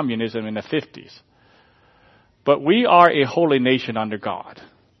because of communism in the 50s. But we are a holy nation under God.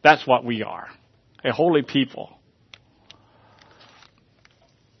 That's what we are. A holy people.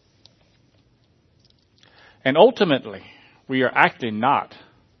 And ultimately, we are acting not,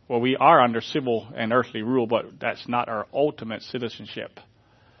 well, we are under civil and earthly rule, but that's not our ultimate citizenship.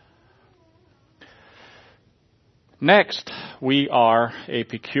 Next, we are a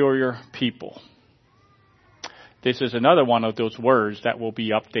peculiar people. This is another one of those words that will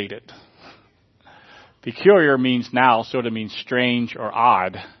be updated. Peculiar means now sort of means strange or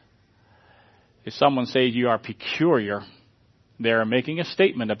odd. If someone says you are peculiar, they're making a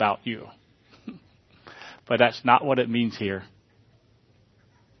statement about you. But that's not what it means here.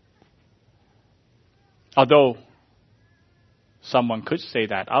 Although someone could say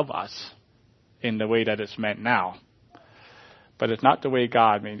that of us in the way that it's meant now. But it's not the way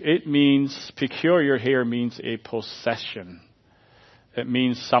God means. It means, peculiar here means a possession. It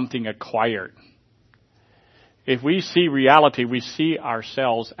means something acquired. If we see reality, we see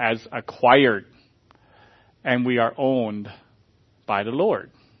ourselves as acquired. And we are owned by the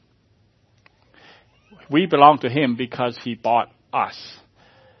Lord. We belong to Him because He bought us.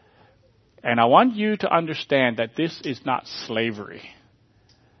 And I want you to understand that this is not slavery.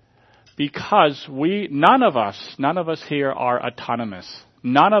 Because none of us here are autonomous.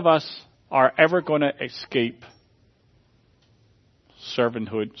 None of us are ever going to escape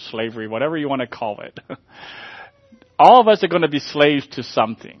servanthood, slavery, whatever you want to call it. All of us are going to be slaves to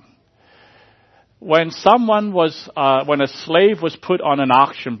something. When a slave was put on an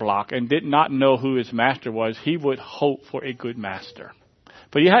auction block and did not know who his master was, he would hope for a good master.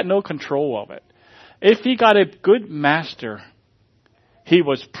 But he had no control of it. If he got a good master, he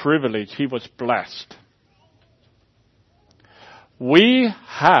was privileged. He was blessed. We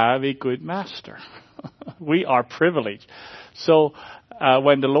have a good master. We are privileged. So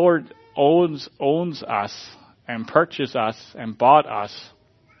when the Lord owns us and purchased us and bought us,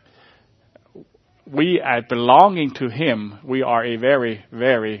 we, as belonging to Him, we are a very,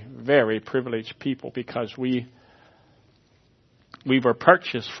 very, very privileged people because we were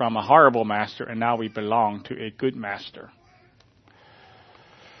purchased from a horrible master and now we belong to a good master.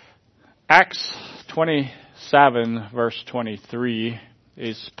 Acts 27 verse 23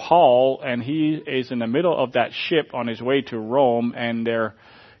 is Paul, and he is in the middle of that ship on his way to Rome, and they're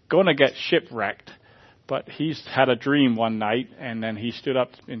going to get shipwrecked. But he's had a dream one night, and then he stood up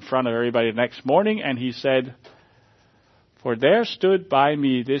in front of everybody the next morning, and he said, "For there stood by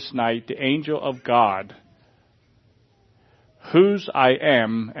me this night the angel of God, whose I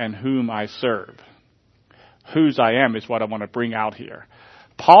am and whom I serve." Whose I am is what I want to bring out here.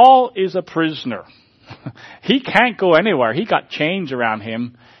 Paul is a prisoner. He can't go anywhere. He got chains around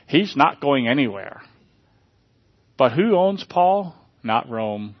him. He's not going anywhere. But who owns Paul? Not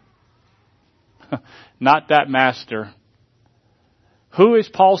Rome. Not that master. Who is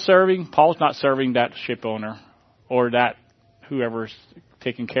Paul serving? Paul's not serving that ship owner or that whoever's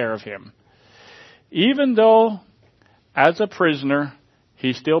taking care of him. Even though, as a prisoner,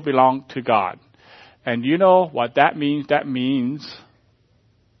 he still belonged to God. And you know what that means? That means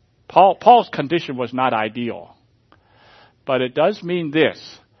Paul's condition was not ideal. But it does mean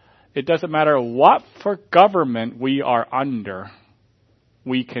this. It doesn't matter what for government we are under.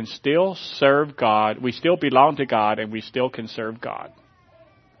 We can still serve God. We still belong to God, and we still can serve God.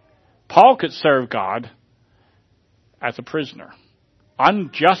 Paul could serve God as a prisoner,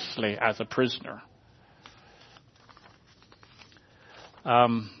 unjustly as a prisoner.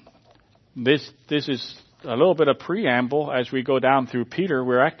 This is a little bit of preamble as we go down through Peter.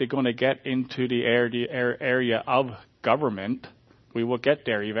 We're actually going to get into the area of government. We will get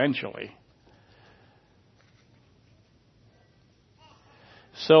there eventually.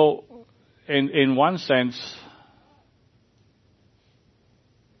 So, in one sense,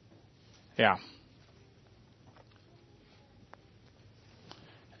 yeah.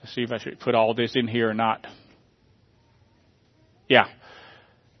 Let's see if I should put all this in here or not. Yeah.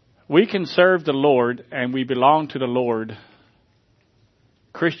 We can serve the Lord, and we belong to the Lord.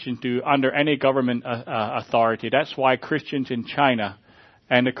 Christians do under any government authority. That's why Christians in China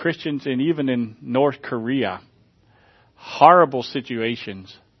and the Christians even in North Korea, horrible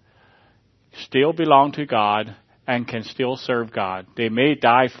situations, still belong to God and can still serve God. They may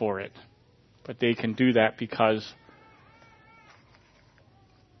die for it, but they can do that because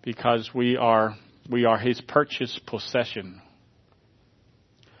we are His purchased possession.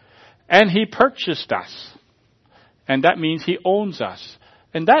 And He purchased us. And that means He owns us.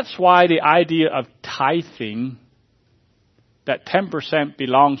 And that's why the idea of tithing, that 10%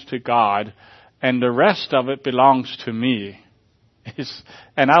 belongs to God and the rest of it belongs to me,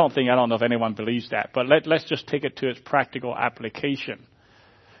 and I don't know if anyone believes that, but let's just take it to its practical application.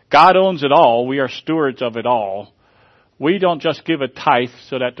 God owns it all. We are stewards of it all. We don't just give a tithe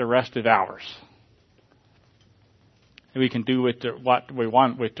so that the rest is ours. We can do with what we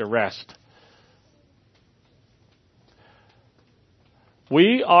want with the rest.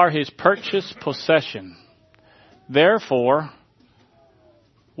 We are His purchased possession. Therefore,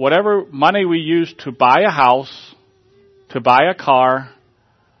 whatever money we use to buy a house, to buy a car,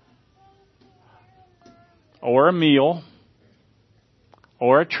 or a meal,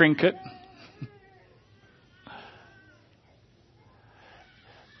 or a trinket,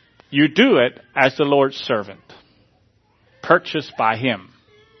 you do it as the Lord's servant, purchased by Him.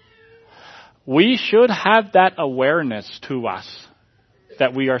 We should have that awareness to us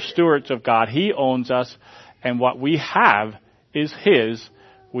that we are stewards of God. He owns us, and what we have is His.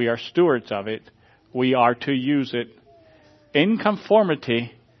 We are stewards of it. We are to use it in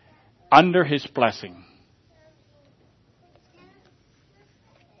conformity under His blessing.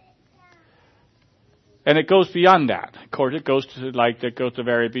 And it goes beyond that. Of course, it goes to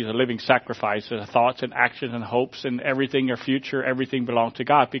various living sacrifices, thoughts and actions and hopes and everything, your future, everything belongs to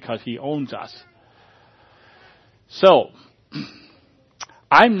God because He owns us. So,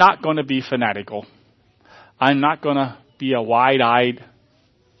 I'm not going to be fanatical. I'm not going to be a wide-eyed,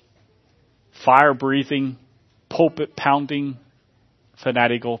 fire-breathing, pulpit-pounding,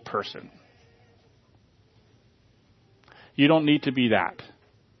 fanatical person. You don't need to be that.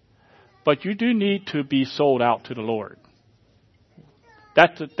 But you do need to be sold out to the Lord.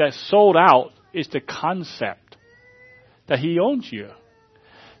 That sold out is the concept that He owns you.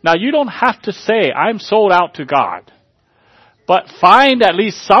 Now, you don't have to say, I'm sold out to God. But find at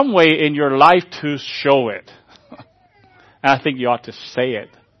least some way in your life to show it. And I think you ought to say it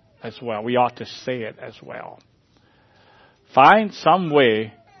as well. We ought to say it as well. Find some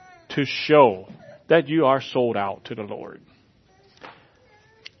way to show that you are sold out to the Lord.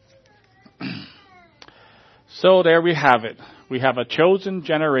 So there we have it. We have a chosen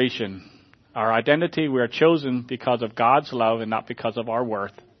generation. Our identity, we are chosen because of God's love and not because of our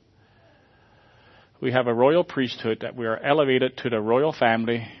worth. We have a royal priesthood that we are elevated to the royal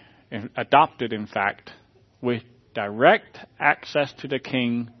family, adopted in fact, with direct access to the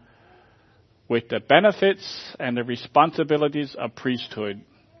King, with the benefits and the responsibilities of priesthood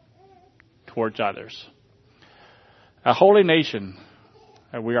towards others. A holy nation,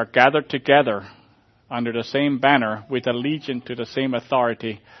 we are gathered together under the same banner with allegiance to the same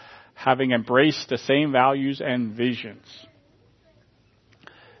authority, having embraced the same values and visions.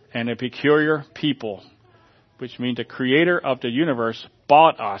 And a peculiar people, which means the Creator of the universe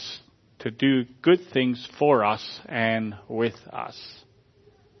bought us to do good things for us and with us.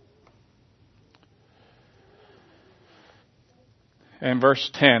 And verse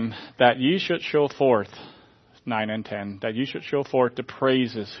 10, that ye should show forth, 9 and 10, that ye should show forth the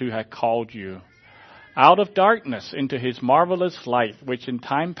praises who had called you out of darkness into his marvelous light, which in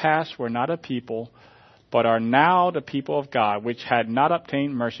time past were not a people, but are now the people of God, which had not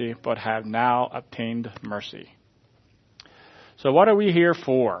obtained mercy, but have now obtained mercy. So what are we here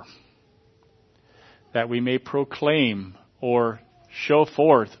for? That we may proclaim or show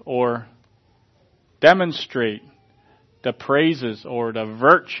forth or demonstrate the praises or the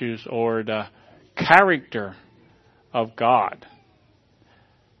virtues or the character of God.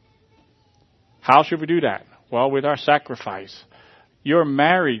 How should we do that? Well, with our sacrifice. Your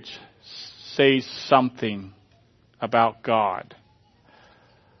marriage says something about God.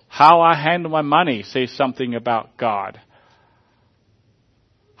 How I handle my money says something about God.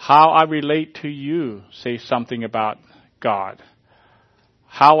 How I relate to you says something about God.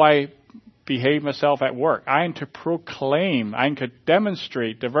 How I behave myself at work. I am to proclaim, I am to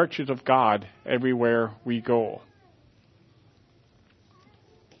demonstrate the virtues of God everywhere we go.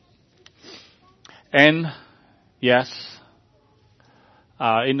 And yes,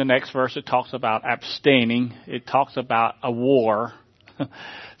 in the next verse it talks about abstaining. It talks about a war.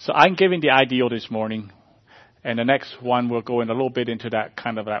 So I'm giving the ideal this morning. And the next one will go in a little bit into that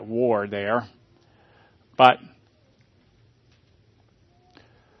kind of that war there. But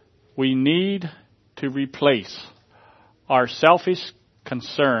we need to replace our selfish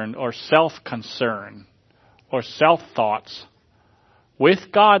concern or self-concern or self-thoughts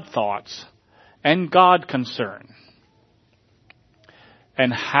with God thoughts and God concern.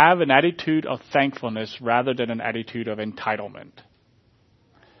 And have an attitude of thankfulness rather than an attitude of entitlement.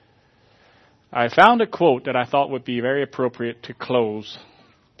 I found a quote that I thought would be very appropriate to close,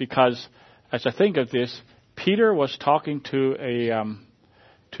 because as I think of this, Peter was talking to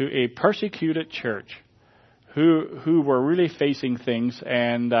a persecuted church who were really facing things,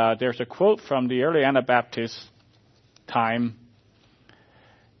 and there's a quote from the early Anabaptist time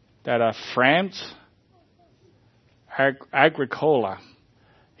that France Agricola,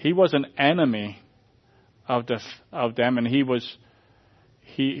 he was an enemy of them, and he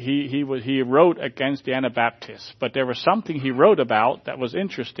wrote against the Anabaptists. But there was something he wrote about that was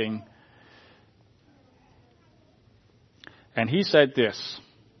interesting. And he said this: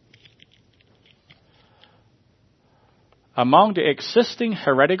 among the existing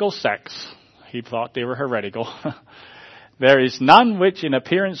heretical sects, he thought they were heretical, there is none which in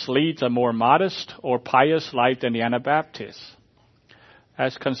appearance leads a more modest or pious life than the Anabaptists.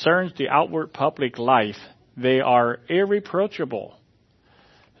 As concerns the outward public life, they are irreproachable.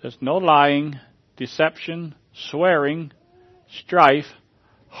 There's no lying, deception, swearing, strife,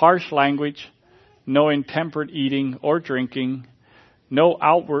 harsh language, no intemperate eating or drinking, no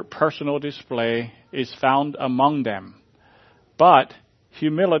outward personal display is found among them. But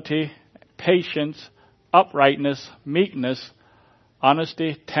humility, patience, uprightness, meekness,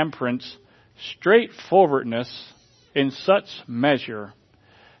 honesty, temperance, straightforwardness in such measure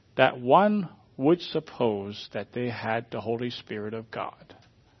that one would suppose that they had the Holy Spirit of God.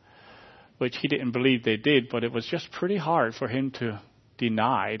 Which he didn't believe they did, but it was just pretty hard for him to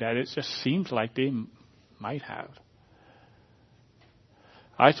deny that. It just seems like they might have.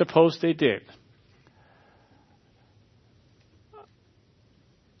 I suppose they did.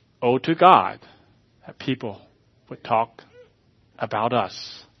 Oh, to God that people would talk about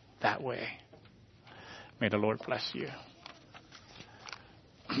us that way. May the Lord bless you.